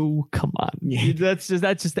lesbian too. Come on. That's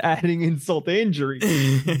just adding insult to injury.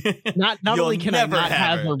 Not only can I not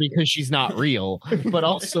have her because she's not real, but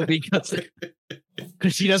also because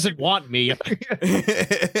she doesn't want me.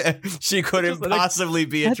 She couldn't possibly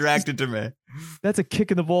be attracted to me. That's a kick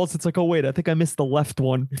in the balls. It's like, oh wait, I think I missed the left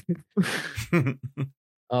one.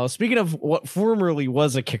 Speaking of what formerly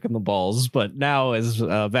was a kick in the balls, but now is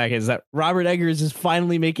back, is that Robert Eggers is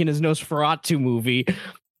finally making his Nosferatu movie.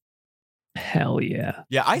 Hell yeah.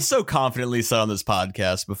 Yeah, I so confidently said on this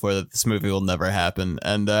podcast before that this movie will never happen.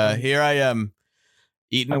 And here I am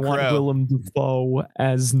eating crow. Want Willem Dafoe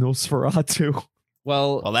as Nosferatu.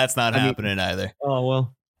 Well, that's not happening either. Oh,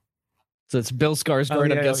 well. So it's Bill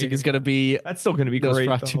Skarsgård. I'm guessing is going to be... That's still going to be great,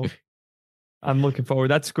 though. I'm looking forward.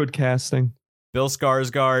 That's good casting. Bill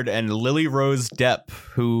Skarsgård and Lily Rose Depp,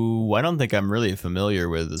 who I don't think I'm really familiar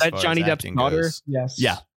with. As that far Johnny as Depp's daughter? Goes. Yes.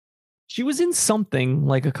 Yeah. She was in something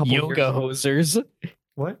like a couple Yoga Hosers.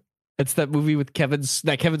 What? It's that movie with Kevin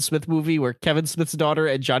Smith movie where Kevin Smith's daughter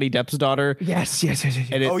and Johnny Depp's daughter. Yes.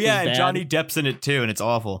 And and Johnny Depp's in it too, and it's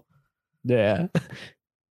awful. Yeah.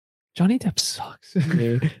 Johnny Depp sucks.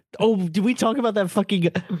 Oh, did we talk about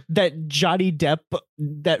that Johnny Depp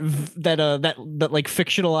that like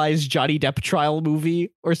fictionalized Johnny Depp trial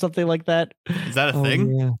movie or something like that? Is that a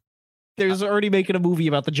thing? Yeah. There's already making a movie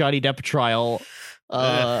about the Johnny Depp trial.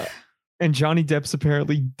 And Johnny Depp's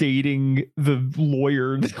apparently dating the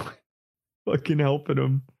lawyer fucking helping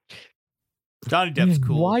him. Johnny Depp's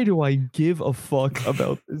cool. Why do I give a fuck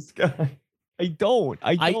about this guy? I don't.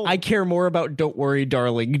 I care more about "Don't Worry,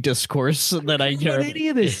 Darling" discourse than I care about any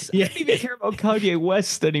of this. Yeah. I don't even care about Kanye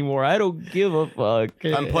West anymore. I don't give a fuck.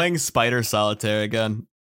 I'm playing Spider Solitaire again.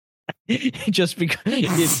 Just because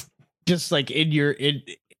it's just like in your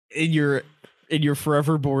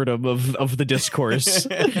forever boredom of the discourse.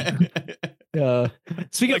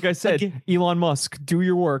 Speaking like I said, Elon Musk, do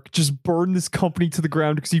your work. Just burn this company to the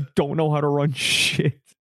ground because you don't know how to run shit.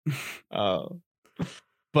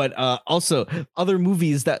 But also other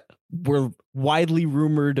movies that were widely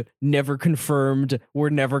rumored, never confirmed, were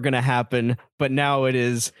never going to happen. But now it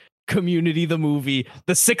is Community, the movie.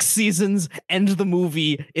 The 6 seasons and the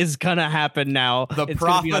movie is going to happen now. The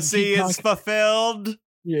prophecy is fulfilled.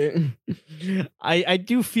 Yeah. I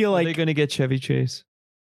do feel like they're going to get Chevy Chase.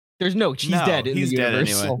 She's dead in he's the dead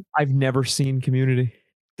universe. anyway. I've never seen Community.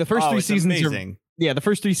 The first 3 seasons amazing. the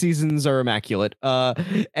first 3 seasons are immaculate.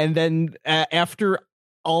 And then after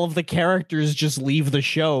all of the characters just leave the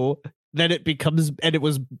show, then it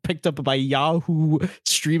was picked up by Yahoo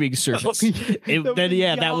streaming service. Then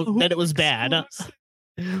it was bad.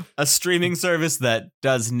 A streaming service that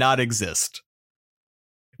does not exist.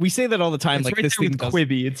 We say that all the time. It's like right this there thing with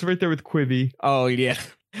Quibi. It's right there with Quibi. Oh yeah,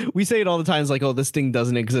 we say it all the time. It's like, oh, this thing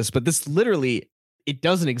doesn't exist, but this literally. It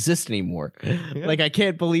doesn't exist anymore. Yeah. Like I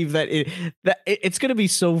can't believe that it's going to be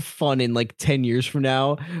so fun in like 10 years from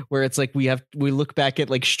now, where it's like we look back at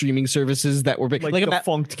like streaming services that were big, like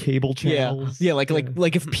defunct cable channels. Yeah, like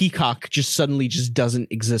if Peacock just suddenly just doesn't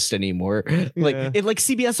exist anymore, like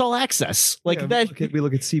CBS All Access, like that. We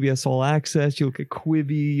look at CBS All Access. You look at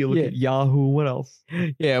Quibi. You look at Yahoo. What else?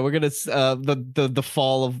 Yeah, we're gonna the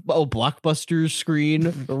fall of Blockbuster's screen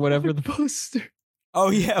or whatever the poster. Oh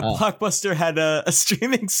yeah, Blockbuster had a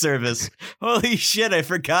streaming service. Holy shit, I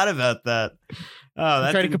forgot about that. Oh,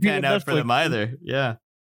 that didn't pan out for them either. Yeah.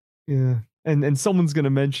 Yeah. And someone's gonna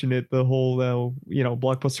mention it, the whole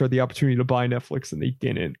Blockbuster had the opportunity to buy Netflix and they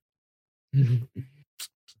didn't.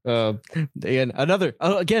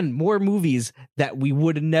 And more movies that we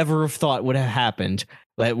would never have thought would have happened,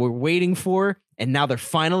 that we're waiting for, and now they're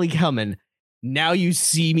finally coming. Now You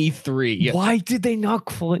See Me 3. Why did they not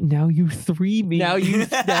call it Now You 3 Me? Now You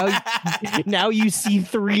See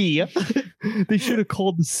 3. They should have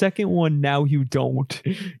called the second one Now You Don't.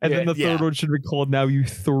 And then the third one should be called Now You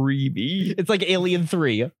 3 Me. It's like Alien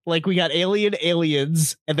 3. Like we got Alien,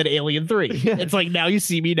 Aliens, and then Alien 3. Yeah. It's like Now You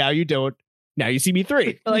See Me, Now You Don't. Now You See Me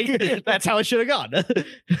 3. Like that's how it should have gone.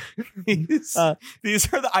 These are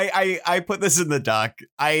the I put this in the doc.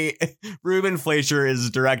 Ruben Fleischer is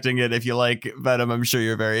directing it. If you like Venom, I'm sure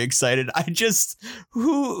you're very excited. I just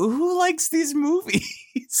who likes these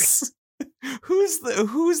movies? Who's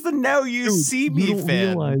the Now You See Me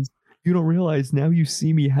fan? Realize You don't realize Now You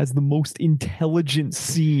See Me has the most intelligent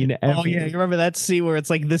scene ever. Oh yeah, you remember that scene where it's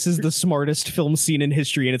like this is the smartest film scene in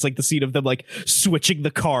history, and it's like the scene of them like switching the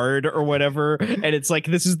card or whatever, and it's like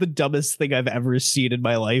this is the dumbest thing I've ever seen in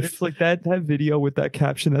my life. It's like that video with that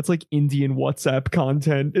caption. That's like Indian WhatsApp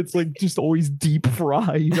content. It's like just always deep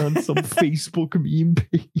fried on some Facebook meme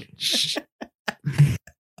page.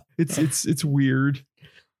 It's weird.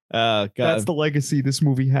 Oh god, That's the legacy this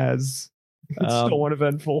movie has. It's so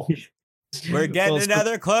uneventful. We're getting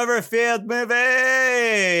another Cloverfield movie.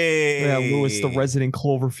 Yeah, Lewis, the resident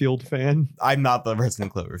Cloverfield fan. I'm not the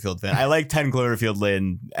resident Cloverfield fan. I like 10 Cloverfield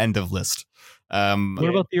Lane. End of list. What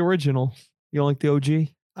about the original? You don't like the OG?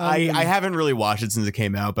 I haven't really watched it since it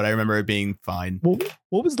came out, but I remember it being fine.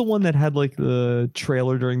 What was the one that had like the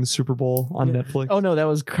trailer during the Super Bowl on Netflix? Oh no, that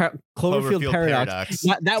was Cloverfield Paradox.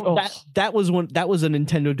 That was one. That was a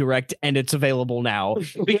Nintendo Direct, and it's available now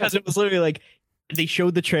because it was literally like they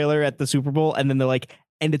showed the trailer at the Super Bowl, and then they're like,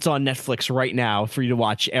 and it's on Netflix right now for you to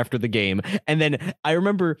watch after the game. And then I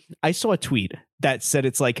remember I saw a tweet that said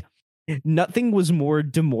it's like, nothing was more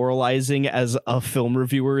demoralizing as a film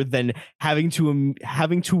reviewer than having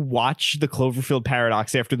to watch the Cloverfield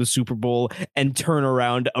Paradox after the Super Bowl and turn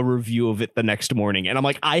around a review of it the next morning. And I'm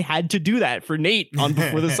like, I had to do that for Nate on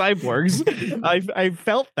Before the Cyborgs. I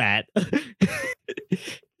felt that.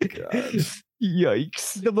 God.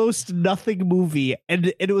 Yikes. The most nothing movie,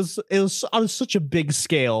 and it was on such a big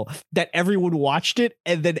scale that everyone watched it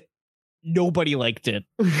and then nobody liked it.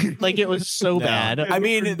 Like it was so bad. I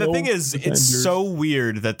mean, the thing is, it's so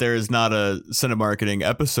weird that there is not a Cinemarketing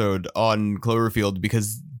episode on Cloverfield,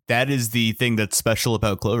 because that is the thing that's special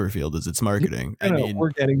about Cloverfield is its marketing. I mean,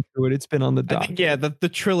 we're getting to it. It's been on the dock. Yeah, the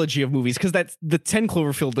trilogy of movies, because that's the 10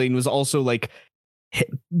 Cloverfield Lane was also like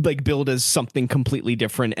billed as something completely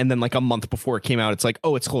different, and then like a month before it came out, it's like,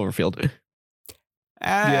 oh, it's Cloverfield.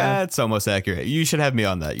 It's almost accurate. You should have me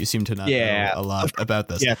on that. You seem to not know a lot about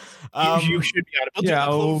this. Yeah, you should be on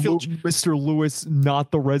it. Mr. Lewis,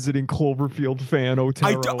 not the resident Cloverfield fan.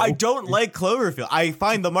 Otero. I don't like Cloverfield. I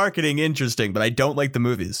find the marketing interesting, but I don't like the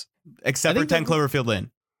movies, except for 10 Cloverfield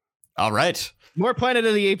Lane. All right. More Planet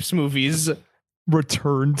of the Apes movies.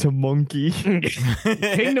 Return to Monkey.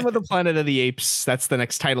 Kingdom of the Planet of the Apes. That's the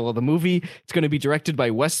next title of the movie. It's going to be directed by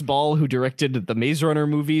Wes Ball, who directed the Maze Runner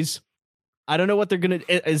movies. I don't know what they're gonna.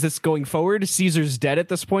 Is this going forward? Caesar's dead at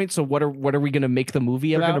this point, so what are we gonna make the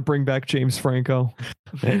movie about? They're gonna bring back James Franco.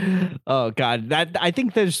 Oh God, that I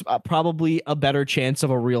think there's probably a better chance of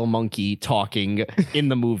a real monkey talking in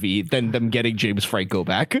the movie than them getting James Franco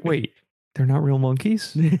back. Wait, they're not real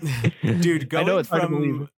monkeys, dude.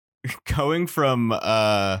 Going from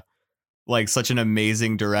like such an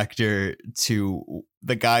amazing director to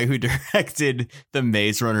the guy who directed the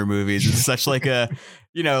Maze Runner movies is such like a,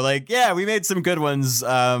 like, yeah, we made some good ones.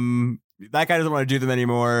 That guy doesn't want to do them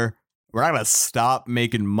anymore. We're not going to stop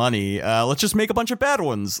making money. Let's just make a bunch of bad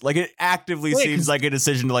ones. Like, it actively seems like a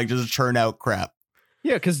decision to like just churn out crap.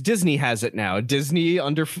 Yeah, because Disney has it now. Disney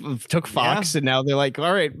took Fox, and now they're like,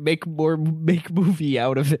 all right, make movie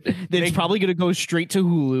out of it. Then it's probably going to go straight to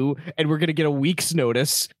Hulu, and we're going to get a week's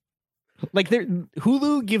notice. Like,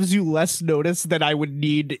 Hulu gives you less notice than I would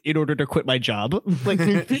need in order to quit my job. Like,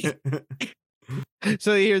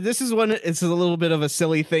 so here, this is one. It's a little bit of a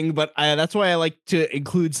silly thing, but that's why I like to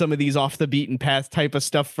include some of these off the beaten path type of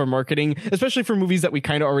stuff for marketing, especially for movies that we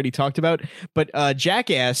kind of already talked about. But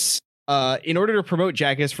Jackass, in order to promote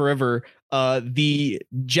Jackass Forever, the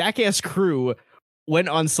Jackass crew went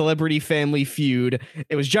on Celebrity Family Feud.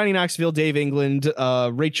 It was Johnny Knoxville, Dave England,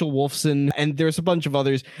 Rachel Wolfson, and there's a bunch of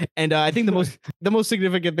others. And I think the most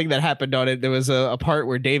significant thing that happened on it, there was a part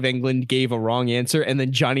where Dave England gave a wrong answer, and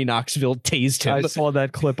then Johnny Knoxville tased him. I saw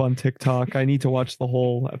that clip on TikTok. I need to watch the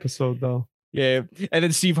whole episode though. Yeah, and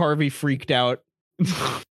then Steve Harvey freaked out.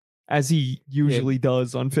 As he usually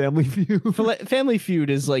does on Family Feud. Family Feud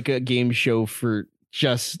is like a game show for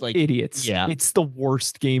just like idiots. Yeah, it's the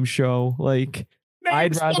worst game show. Like,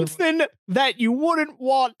 I'd rather something that you wouldn't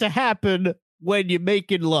want to happen when you're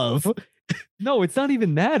making love. No, it's not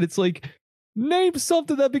even that. It's like, name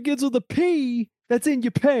something that begins with a P that's in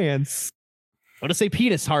your pants. I want to say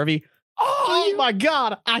penis, Harvey. Oh my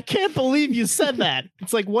God, I can't believe you said that.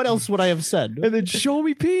 It's like, what else would I have said? And then show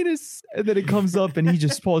me penis. And then it comes up and he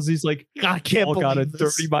just pauses. He's like, I can't believe got a this.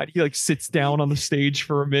 dirty mind. He like sits down on the stage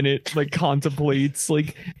for a minute, like contemplates.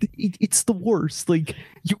 Like, it's the worst. Like,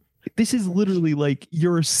 this is literally like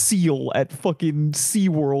you're a seal at fucking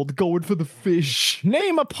SeaWorld going for the fish.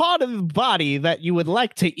 Name a part of the body that you would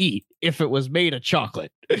like to eat if it was made of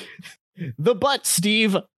chocolate. The butt,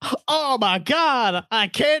 Steve. Oh my God, I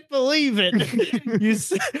can't believe it.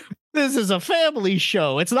 This is a family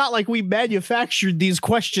show. It's not like we manufactured these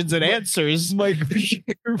questions and answers. Mike, be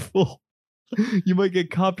careful. You might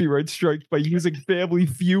get copyright striked by using Family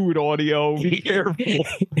Feud audio. Be careful.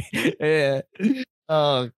 Yeah.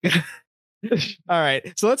 All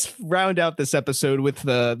right. So let's round out this episode with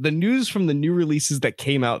the news from the new releases that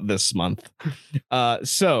came out this month.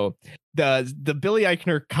 So the Billy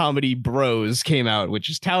Eichner comedy Bros came out, which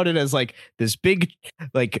is touted as like this big,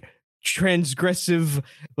 like transgressive,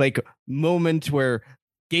 like moment where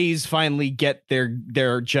gays finally get their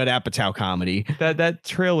Judd Apatow comedy. That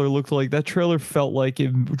trailer felt like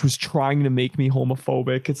it was trying to make me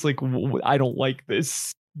homophobic. It's like, I don't like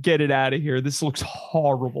this. Get it out of here. This looks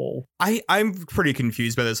horrible. I'm pretty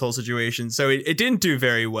confused by this whole situation. So it didn't do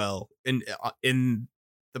very well in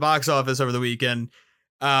the box office over the weekend.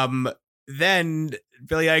 Then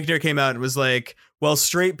Billy Eichner came out and was like, well,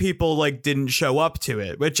 straight people like didn't show up to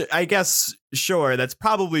it, which I guess, sure, that's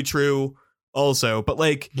probably true also. But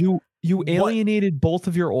like you alienated both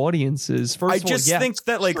of your audiences. First of all, yes, think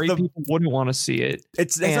that like straight people wouldn't want to see it.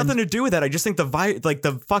 It's nothing to do with that. I just think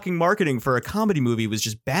the fucking marketing for a comedy movie was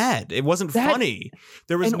just bad. It wasn't funny.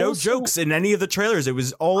 There was no jokes in any of the trailers. It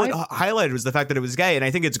was all it highlighted was the fact that it was gay. And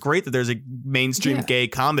I think it's great that there's a mainstream gay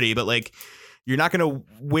comedy, but like, you're not going to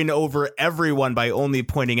win over everyone by only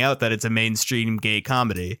pointing out that it's a mainstream gay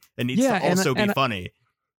comedy. It needs to also be funny.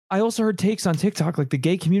 I also heard takes on TikTok, like the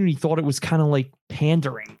gay community thought it was kind of like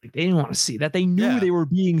pandering. Like, they didn't want to see that. They knew they were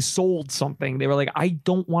being sold something. They were like, I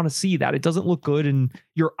don't want to see that. It doesn't look good. And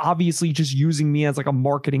you're obviously just using me as like a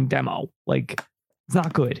marketing demo. Like, it's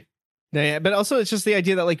not good. Yeah, but also it's just the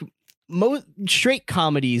idea that like most straight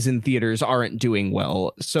comedies in theaters aren't doing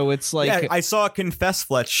well. So it's like, I saw Confess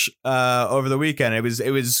Fletch over the weekend.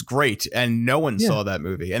 It was great. And no one saw that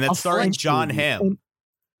movie. And that's starring John Hamm.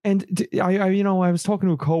 And I was talking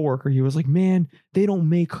to a coworker. He was like, man, they don't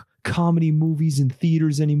make comedy movies in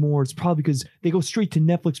theaters anymore. It's probably because they go straight to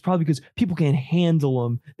Netflix, probably because people can't handle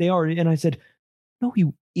them. They are. And I said, no,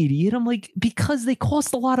 you idiot. I'm like, because they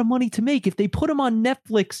cost a lot of money to make. If they put them on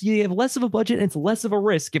Netflix, you have less of a budget and it's less of a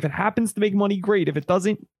risk. If it happens to make money, great. If it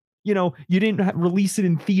doesn't, you didn't release it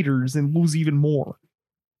in theaters and lose even more.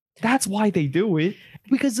 That's why they do it.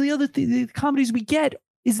 Because the comedies we get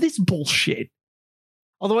is this bullshit.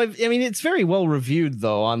 Although I mean, it's very well reviewed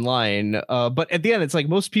though online. But at the end, it's like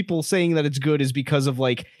most people saying that it's good is because of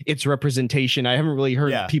like its representation. I haven't really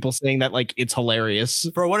heard people saying that like it's hilarious.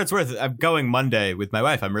 For what it's worth, I'm going Monday with my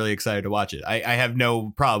wife. I'm really excited to watch it. I have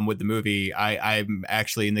no problem with the movie. I'm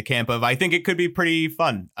actually in the camp of I think it could be pretty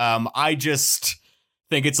fun. I just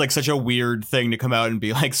think it's like such a weird thing to come out and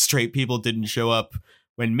be like straight people didn't show up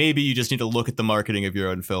when maybe you just need to look at the marketing of your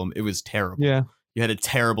own film. It was terrible. Yeah. You had a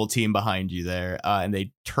terrible team behind you there, and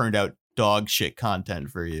they turned out dog shit content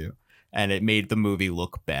for you, and it made the movie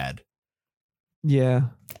look bad. Yeah.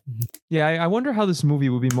 Yeah, I wonder how this movie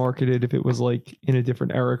would be marketed if it was like in a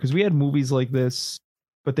different era, because we had movies like this,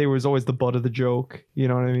 but they was always the butt of the joke. You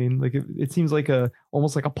know what I mean? Like it seems like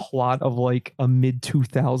almost like a plot of like a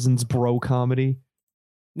mid-2000s bro comedy.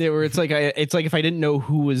 Yeah, where it's like if I didn't know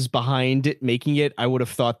who was behind it making it, I would have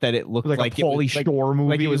thought that it looked like a Pauly Shore movie,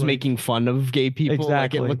 like it was making fun of gay people.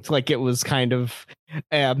 Exactly. Like it looked like it was kind of,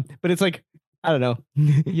 but it's like I don't know.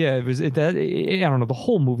 Yeah, I don't know. The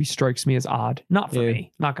whole movie strikes me as odd. Not for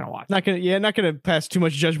me. Not gonna watch. Not gonna pass too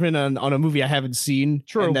much judgment on a movie I haven't seen.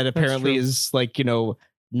 True. And that apparently is like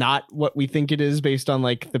not what we think it is based on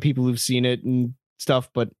like the people who've seen it and stuff.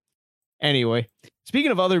 But anyway.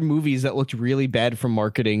 Speaking of other movies that looked really bad from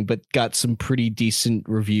marketing, but got some pretty decent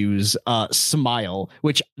reviews, Smile,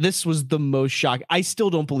 which this was the most shocking. I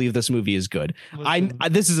still don't believe this movie is good.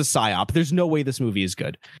 This is a psyop. There's no way this movie is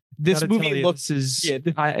good. This movie looks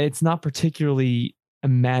it's not particularly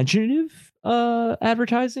imaginative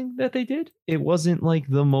advertising that they did. It wasn't like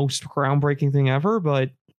the most groundbreaking thing ever,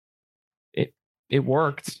 but it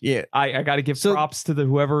worked. Yeah, I got to give props to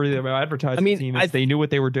whoever the advertising team is. They knew what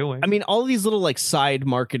they were doing. I mean, all these little like side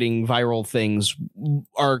marketing viral things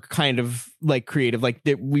are kind of like creative. Like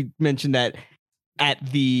we mentioned that at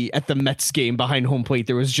the Mets game behind home plate,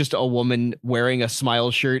 there was just a woman wearing a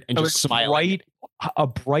Smile shirt and just smiling. A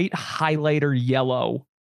bright highlighter yellow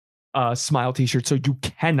Smile t-shirt, so you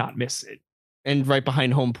cannot miss it. And right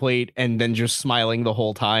behind home plate, and then just smiling the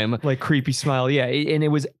whole time, like creepy smile. Yeah, and it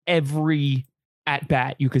was every at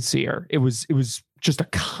bat you could see her. It was just a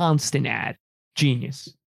constant ad.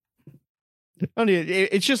 Genius.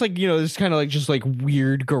 It's just like it's kind of like just like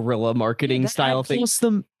weird guerrilla marketing style thing. Cost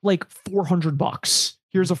them like $400.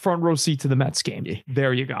 Here's a front row seat to the Mets game.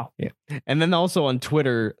 There you go. Yeah. And then also on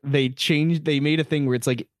Twitter they made a thing where it's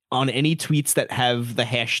like on any tweets that have the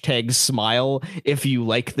hashtag smile, if you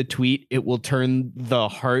like the tweet, it will turn the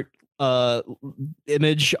heart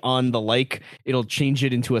image on the like. It'll change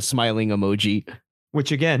it into a smiling emoji.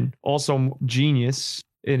 Which again, also genius.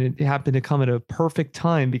 And it happened to come at a perfect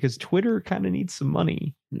time because Twitter kind of needs some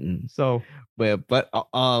money. So, but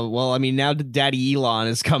well, I mean, now Daddy Elon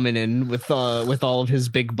is coming in with all of his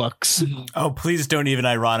big bucks. Oh, please don't even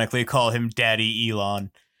ironically call him Daddy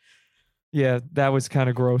Elon. yeah, that was kind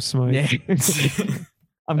of gross, Mike. Yeah.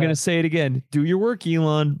 I'm gonna say it again. Do your work,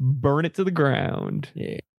 Elon. Burn it to the ground.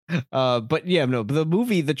 Yeah. But yeah, no,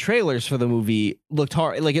 the trailers for the movie looked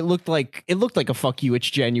hard. Like it looked like a fuck you, it's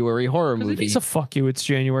January horror movie. It's a fuck you, it's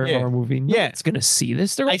January horror movie. No Yeah. one's gonna see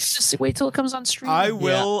this. They're just wait till it comes on stream. I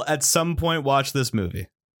will at some point watch this movie.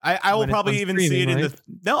 I will When it's probably on even see it streaming, in the.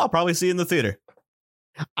 No, I'll probably see it in the theater.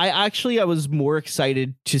 I was more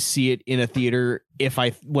excited to see it in a theater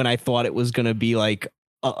when I thought it was gonna be like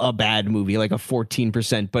a bad movie, like a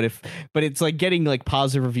 14%. But it's like getting like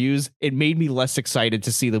positive reviews. It made me less excited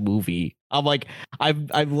to see the movie. I'm like, I'm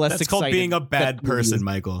less That's excited. called being a that bad the movie person, is-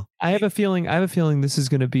 Michael. I have a feeling this is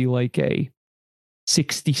gonna be like a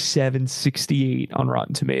 67, 68 on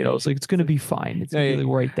Rotten Tomatoes. Like it's gonna be fine. It's really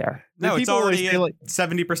right there. No, it's people always already say, at like-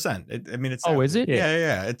 70%. I mean, it's. Oh, is it?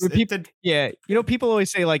 Yeah. It's When people- Yeah, people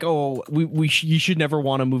always say like, oh, you should never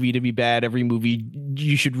want a movie to be bad. Every movie,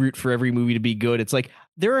 you should root for every movie to be good. It's like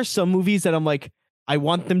there are some movies that I'm like, I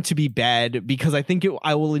want them to be bad because I think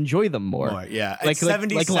I will enjoy them more. Yeah, Like- it's like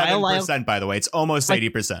 77%. By the way, it's almost Like-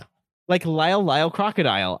 80%. Like Lyle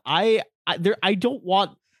Crocodile. I don't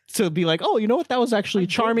want to be like, oh, you know what? That was actually a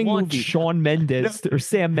charming I want movie. Shawn Mendes or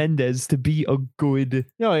Sam Mendes to be a good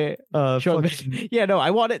No, yeah. Shawn fucking- Yeah, no,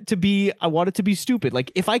 I want it to be stupid.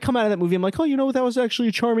 Like if I come out of that movie, I'm like, oh, you know what? That was actually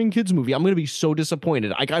a charming kids movie. I'm gonna be so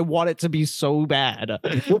disappointed. Like I want it to be so bad.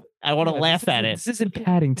 I want to Yeah, laugh at it. This isn't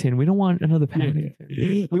Paddington. We don't want another Paddington.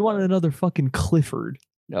 We want another fucking Clifford.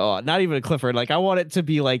 No, not even a Clifford. Like I want it to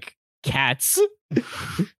be like Cats.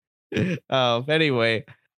 Anyway,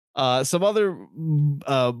 some other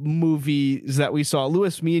movies that we saw.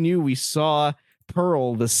 Lewis, me and you, we saw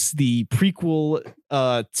Pearl, the prequel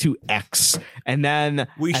to X, and then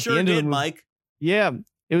We at sure the end of the did, movie- Mike. Yeah,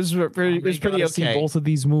 it was pretty. It was pretty Gotta see okay. both of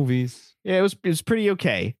these movies. Yeah, it was pretty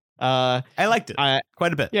okay. I liked it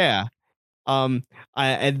quite a bit. Yeah. But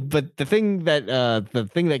the thing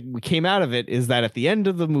that came out of it is that at the end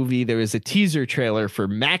of the movie there is a teaser trailer for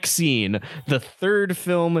Maxine, the third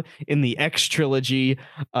film in the X trilogy,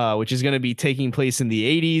 which is going to be taking place in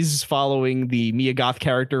the 80s, following the Mia Goth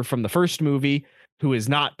character from the first movie, who is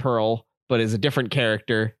not Pearl but is a different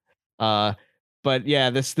character. But yeah,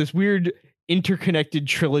 this weird interconnected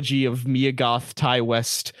trilogy of Mia Goth, Ty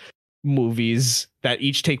West movies that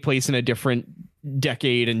each take place in a different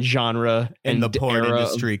decade and genre In and the porn era.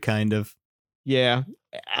 industry, kind of. Yeah,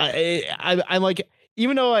 I'm like,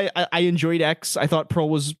 even though I enjoyed X, I thought Pearl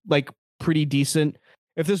was like pretty decent.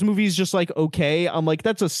 If this movie's just like okay, I'm like,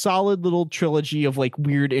 that's a solid little trilogy of like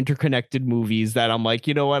weird interconnected movies that I'm like,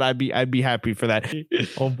 you know what, I'd be happy for that.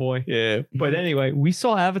 Oh boy. Yeah. But anyway, we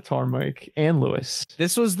saw Avatar, Mike and Lewis.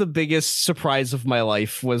 This was the biggest surprise of my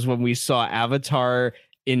life, was when we saw Avatar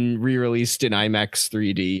re-released in IMAX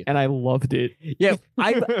 3D. And I loved it. Yeah,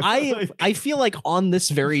 I feel like on this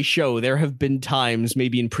very show there have been times,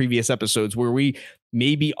 maybe in previous episodes, where we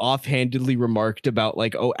maybe offhandedly remarked about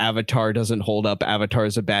like, oh, Avatar doesn't hold up, Avatar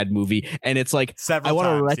is a bad movie, and it's like Several wanna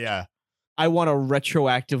times, ret- yeah. I want to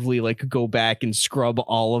retroactively like go back and scrub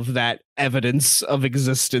all of that evidence of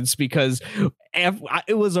existence, because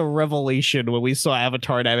it was a revelation when we saw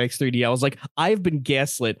Avatar in IMAX 3D. I was like, I've been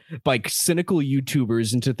gaslit by cynical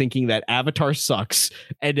YouTubers into thinking that Avatar sucks,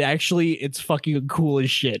 and actually it's fucking cool as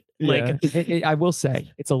shit. Like, I will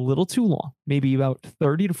say it's a little too long, maybe about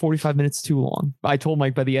 30 to 45 minutes too long. I told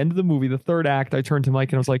Mike by the end of the movie, the third act, I turned to Mike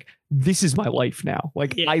and I was like, this is my life now.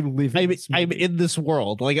 Like Yeah. I live in this I'm movie. in this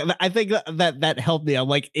world. Like, I think that helped me. I'm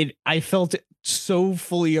like, I felt so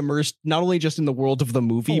fully immersed, not only just in the world of the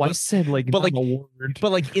movie, Oh, I but said like, but, not like- a word.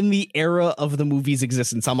 but like in the era of the movie's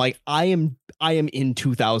existence. I'm like, I am in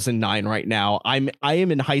 2009 right now. I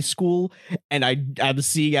am in high school, and I'm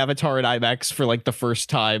seeing Avatar in IMAX for like the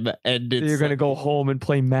first time, and it's You're gonna go home and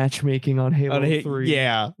play matchmaking on Halo like, 3.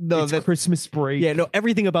 yeah, no, It's that, Christmas break. yeah, no,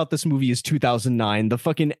 everything about this movie is 2009. The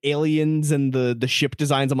fucking aliens and the ship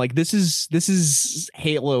designs. I'm like, this is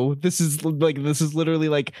Halo. This is literally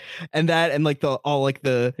like, and like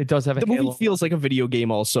It does have a the movie Halo. feels like a video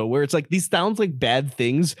game also, where it's like these sounds like bad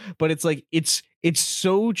things, but it's like it's it's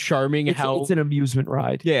so charming how It's an amusement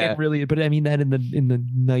ride. Yeah. It really, but I mean that in the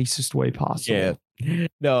nicest way possible. Yeah.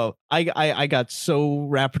 No, I got so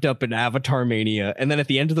wrapped up in Avatar Mania, and then at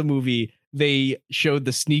the end of the movie, they showed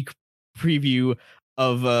the sneak preview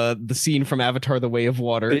of the scene from Avatar: The Way of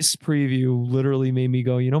Water. This preview literally made me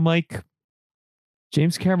go, you know, Mike,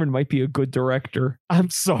 James Cameron might be a good director. I'm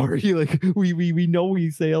sorry. Like we know we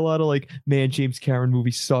say a lot of like, man, James Cameron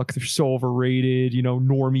movies suck. They're so overrated, you know,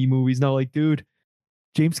 normie movies. Now, like, dude,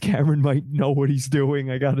 James Cameron might know what he's doing,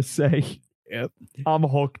 I gotta say. Yep. I'm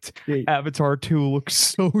hooked. Yeah. Avatar 2 looks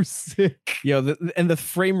so sick. And the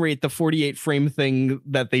frame rate, the 48 frame thing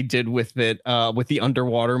that they did with it, with the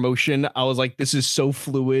underwater motion, I was like, this is so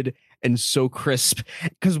fluid and so crisp.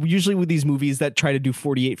 Because usually with these movies that try to do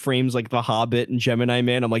 48 frames, like The Hobbit and Gemini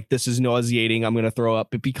Man, I'm like, this is nauseating. I'm gonna throw up.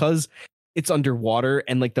 But because it's underwater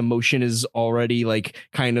and like the motion is already like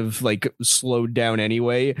kind of like slowed down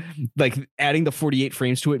anyway, like adding the 48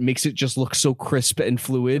 frames to it makes it just look so crisp and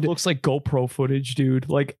fluid. It looks like GoPro footage, dude.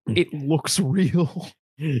 Like, it looks real.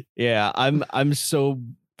 Yeah, I'm so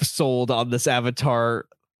sold on this Avatar,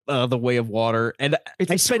 The Way of Water, and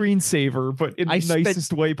It's I a spent screensaver, but in I the spent-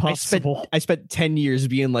 nicest way possible. I spent 10 years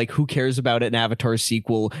being like, who cares about an Avatar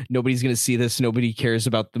sequel? Nobody's gonna see this. Nobody cares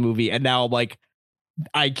about the movie, and now I'm like,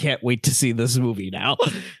 I can't wait to see this movie now.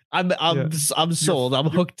 I'm sold. I'm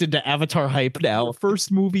hooked into Avatar hype now. The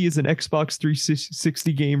first movie is an Xbox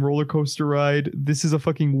 360 game roller coaster ride. This is a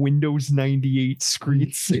fucking Windows 98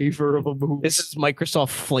 screensaver of a movie. This is Microsoft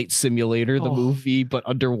Flight Simulator, the Oh. movie, but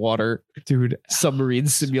underwater Dude, submarine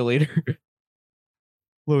simulator.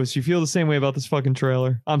 Lewis, you feel the same way about this fucking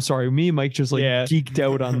trailer? I'm sorry, me and Mike just like Yeah. geeked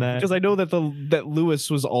out on that. Because I know that that Lewis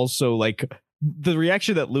was also like, the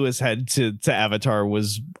reaction that Lewis had to Avatar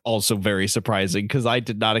was also very surprising, because I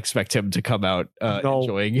did not expect him to come out No.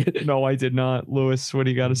 enjoying it. No, I did not. Lewis, what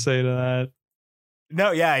do you got to say to that?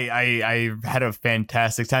 No, yeah, I had a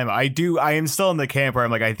fantastic time. I am still in the camp where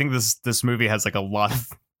I'm like, I think this movie has like a lot of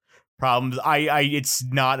problems. It's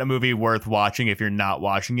not a movie worth watching if you're not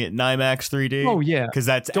watching it in IMAX 3D. Oh yeah, because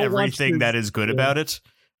that's Don't watch everything this- that is good yeah. about it.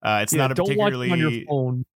 It's Yeah, not a don't watch particularly it on your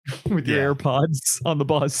phone with Yeah. your AirPods on the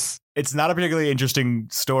bus. it's not a particularly interesting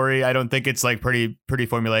story. I don't think it's like pretty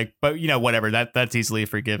formulaic, but you know, whatever. That's easily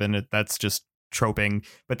forgiven. That's just troping.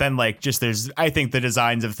 But then like just I think the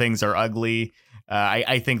designs of things are ugly.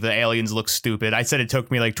 I think the aliens look stupid. I said it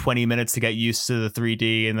took me like 20 minutes to get used to the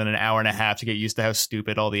 3D and then an hour and a half to get used to how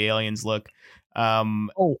stupid all the aliens look.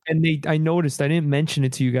 Oh, and I noticed, I didn't mention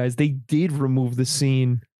it to you guys, they did remove the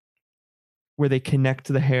scene where they connect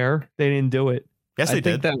the hair. They didn't do it. Yes, I they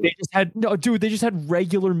think did. that They just had they just had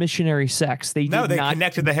regular missionary sex. They No, did they not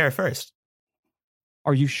connected the hair first.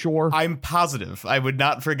 Are you sure? I'm positive. I would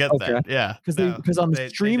not forget Okay. that. Yeah, Because on the they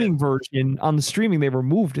streaming version, they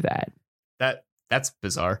removed that. that's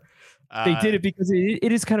bizarre. They did it because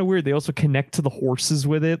it is kind of weird. They also connect to the horses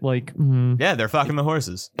with it. Like, Yeah, they're fucking the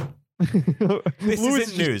horses. This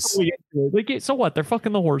isn't news. Like, so what? They're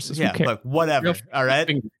fucking the horses. Yeah, Who cares? look, whatever. All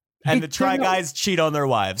right. And the Try Guys cheat on their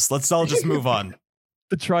wives. Let's all just move on.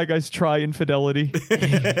 The Try Guys try infidelity.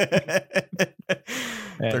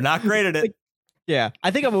 They're not great at it. Yeah,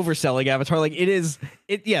 I think I'm overselling Avatar. Like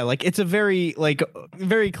like it's a very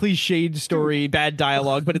very cliched story, bad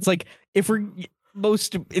dialogue, but it's like it's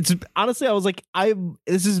honestly, I was like,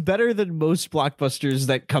 this is better than most blockbusters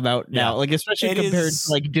that come out now, Yeah. like especially It compared is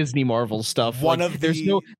to like Disney Marvel stuff. one Like, of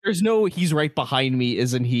there's no he's right behind me,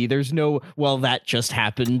 isn't he? There's no, well, that just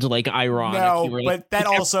happened, like ironic. No, You were but like, that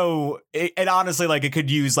also it honestly like it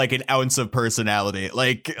could use like an ounce of personality.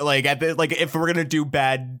 Like if we're gonna do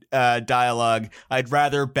bad dialogue, I'd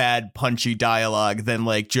rather bad punchy dialogue than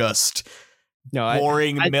like just no,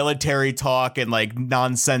 boring military talk and like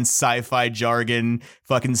nonsense sci-fi jargon,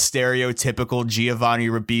 fucking stereotypical Giovanni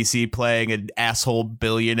Ribisi playing an asshole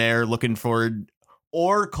billionaire looking for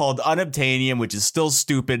or called unobtainium, which is still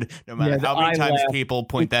stupid no matter how many times people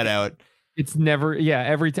point that out. It's never,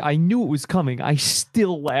 every time I knew it was coming, I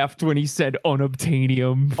still laughed when he said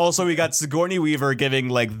unobtainium. Also, we got Sigourney Weaver giving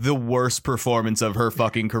like the worst performance of her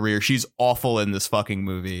fucking career. She's awful in this fucking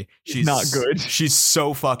movie. She's not good. She's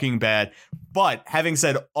so fucking bad. But having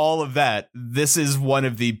said all of that, this is one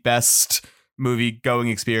of the best movie going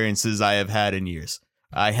experiences I have had in years.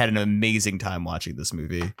 I had an amazing time watching this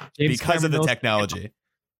movie James because of Cameron the technology.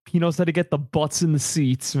 He knows how to get the butts in the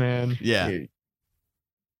seats, man. Yeah,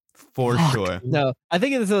 for Fuck. sure. No, I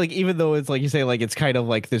think it's like, even though it's like you say, like it's kind of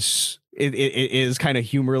like this it is kind of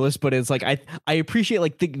humorless, but it's like I appreciate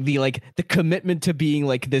like the like the commitment to being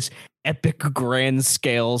like this epic grand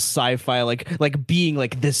scale sci-fi, like being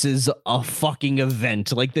like this is a fucking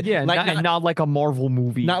event, like not like a Marvel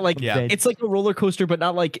movie, not like it's like a roller coaster, but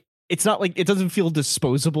not like it's not like it doesn't feel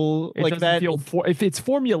disposable like that. If it's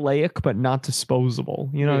formulaic but not disposable,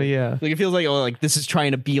 you know, like it feels like like this is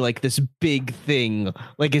trying to be like this big thing,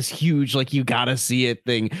 like it's huge, like you gotta see it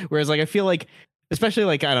thing. Whereas like I feel like, especially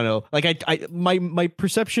like I don't know, like my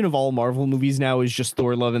perception of all Marvel movies now is just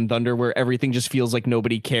Thor: Love and Thunder, where everything just feels like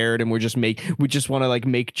nobody cared, and we just want to like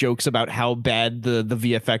make jokes about how bad the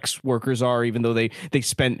VFX workers are, even though they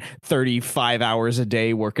spent 35 hours a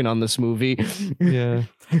day working on this movie. Yeah.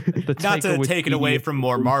 Not to take it away from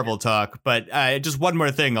more Marvel talk, but just one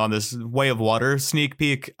more thing on this Way of Water sneak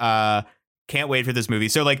peek. Can't wait for this movie.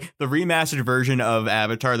 So like the remastered version of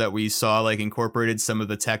Avatar that we saw like incorporated some of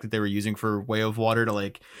the tech that they were using for Way of Water to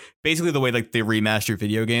like basically the way like they remaster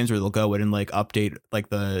video games, where they'll go in and like update like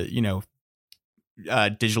the, you know,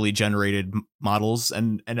 digitally generated models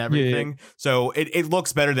and everything. Yeah. So it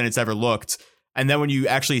looks better than it's ever looked. And then when you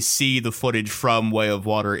actually see the footage from Way of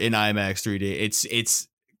Water in IMAX 3D, it's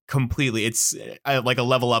completely, it's like a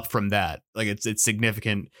level up from that. Like it's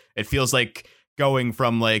significant. It feels like going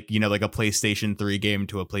from like, you know, like a PlayStation 3 game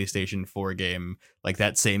to a PlayStation 4 game, like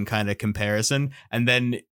that same kind of comparison. And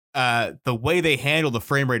then the way they handle the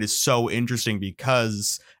frame rate is so interesting,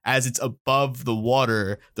 because as it's above the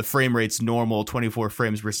water, the frame rate's normal 24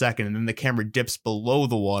 frames per second, and then the camera dips below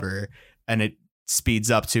the water and it speeds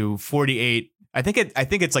up to 48. I think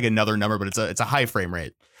it's like another number, but it's a high frame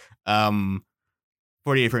rate.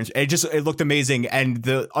 48 frames. It looked amazing, and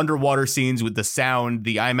the underwater scenes with the sound,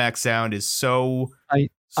 the IMAX sound is so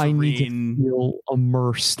I need to feel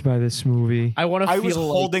immersed by this movie. I was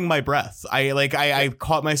holding my breath. I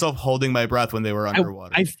caught myself holding my breath when they were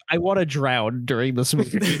underwater. I want to drown during this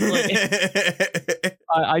movie.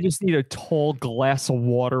 I just need a tall glass of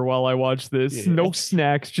water while I watch this. Yeah. No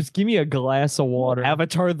snacks. Just give me a glass of water.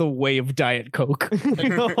 Avatar: The Way of Diet Coke.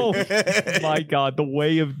 Oh my God, The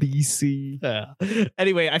Way of DC. Yeah.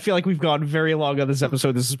 Anyway, I feel like we've gone very long on this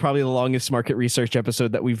episode. This is probably the longest market research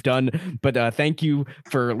episode that we've done. But thank you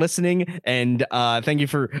for listening, and thank you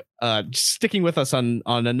for sticking with us on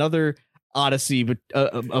another odyssey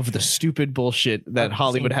of the stupid bullshit that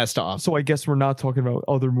Hollywood has to offer. So I guess we're not talking about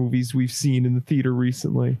other movies we've seen in the theater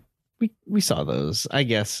recently. We saw those, I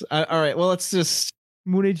guess. All right, well, let's just...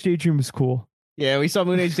 Moon Age Daydream is cool. Yeah, we saw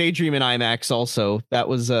Moon Age Daydream in IMAX also. That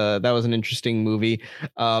was an interesting movie.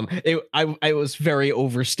 I was very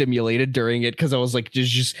overstimulated during it, because I was like,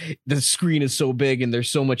 just the screen is so big and there's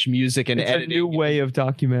so much music and it's editing. A new way of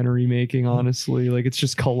documentary making, honestly. Like, it's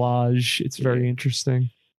just collage. It's very interesting.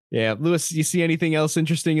 Yeah, Lewis, you see anything else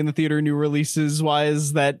interesting in the theater, new releases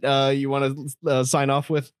wise, that you want to sign off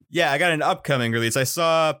with? Yeah, I got an upcoming release. I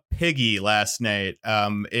saw Piggy last night.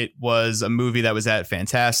 It was a movie that was at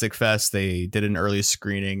Fantastic Fest. They did an early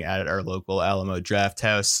screening at our local Alamo Draft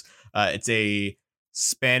House. It's a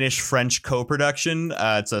Spanish-French co-production.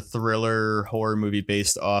 It's a thriller horror movie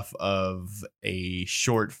based off of a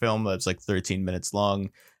short film that's like 13 minutes long.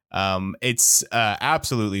 It's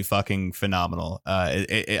absolutely fucking phenomenal.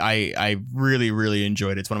 I really, really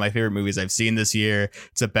enjoyed it. It's one of my favorite movies I've seen this year.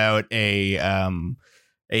 It's about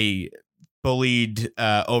a bullied,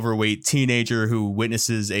 overweight teenager who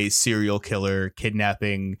witnesses a serial killer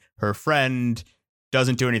kidnapping her friend,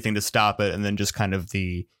 doesn't do anything to stop it, and then just kind of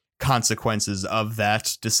the consequences of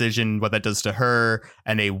that decision, what that does to her,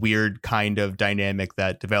 and a weird kind of dynamic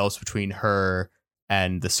that develops between her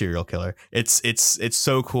and the serial killer. It's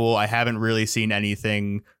so cool. I haven't really seen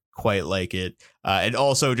anything quite like it. It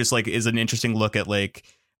also just like is an interesting look at like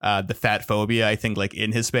the fat phobia, I think, like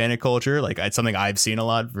in Hispanic culture. Like it's something I've seen a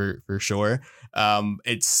lot for sure.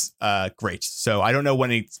 It's great. So I don't know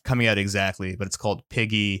when it's coming out exactly, but it's called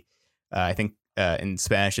Piggy. I think in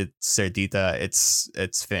Spanish it's Cerdita.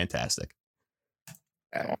 It's fantastic.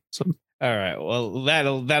 Awesome. All right. Well,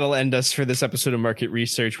 that'll end us for this episode of Market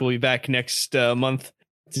Research. We'll be back next month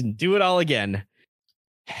to do it all again.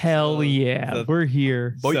 Hell yeah. We're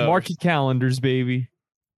here. Mark your calendars, baby.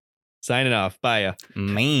 Signing off. Bye.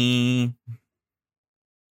 Me.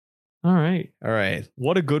 All right. All right.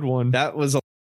 What a good one. That was a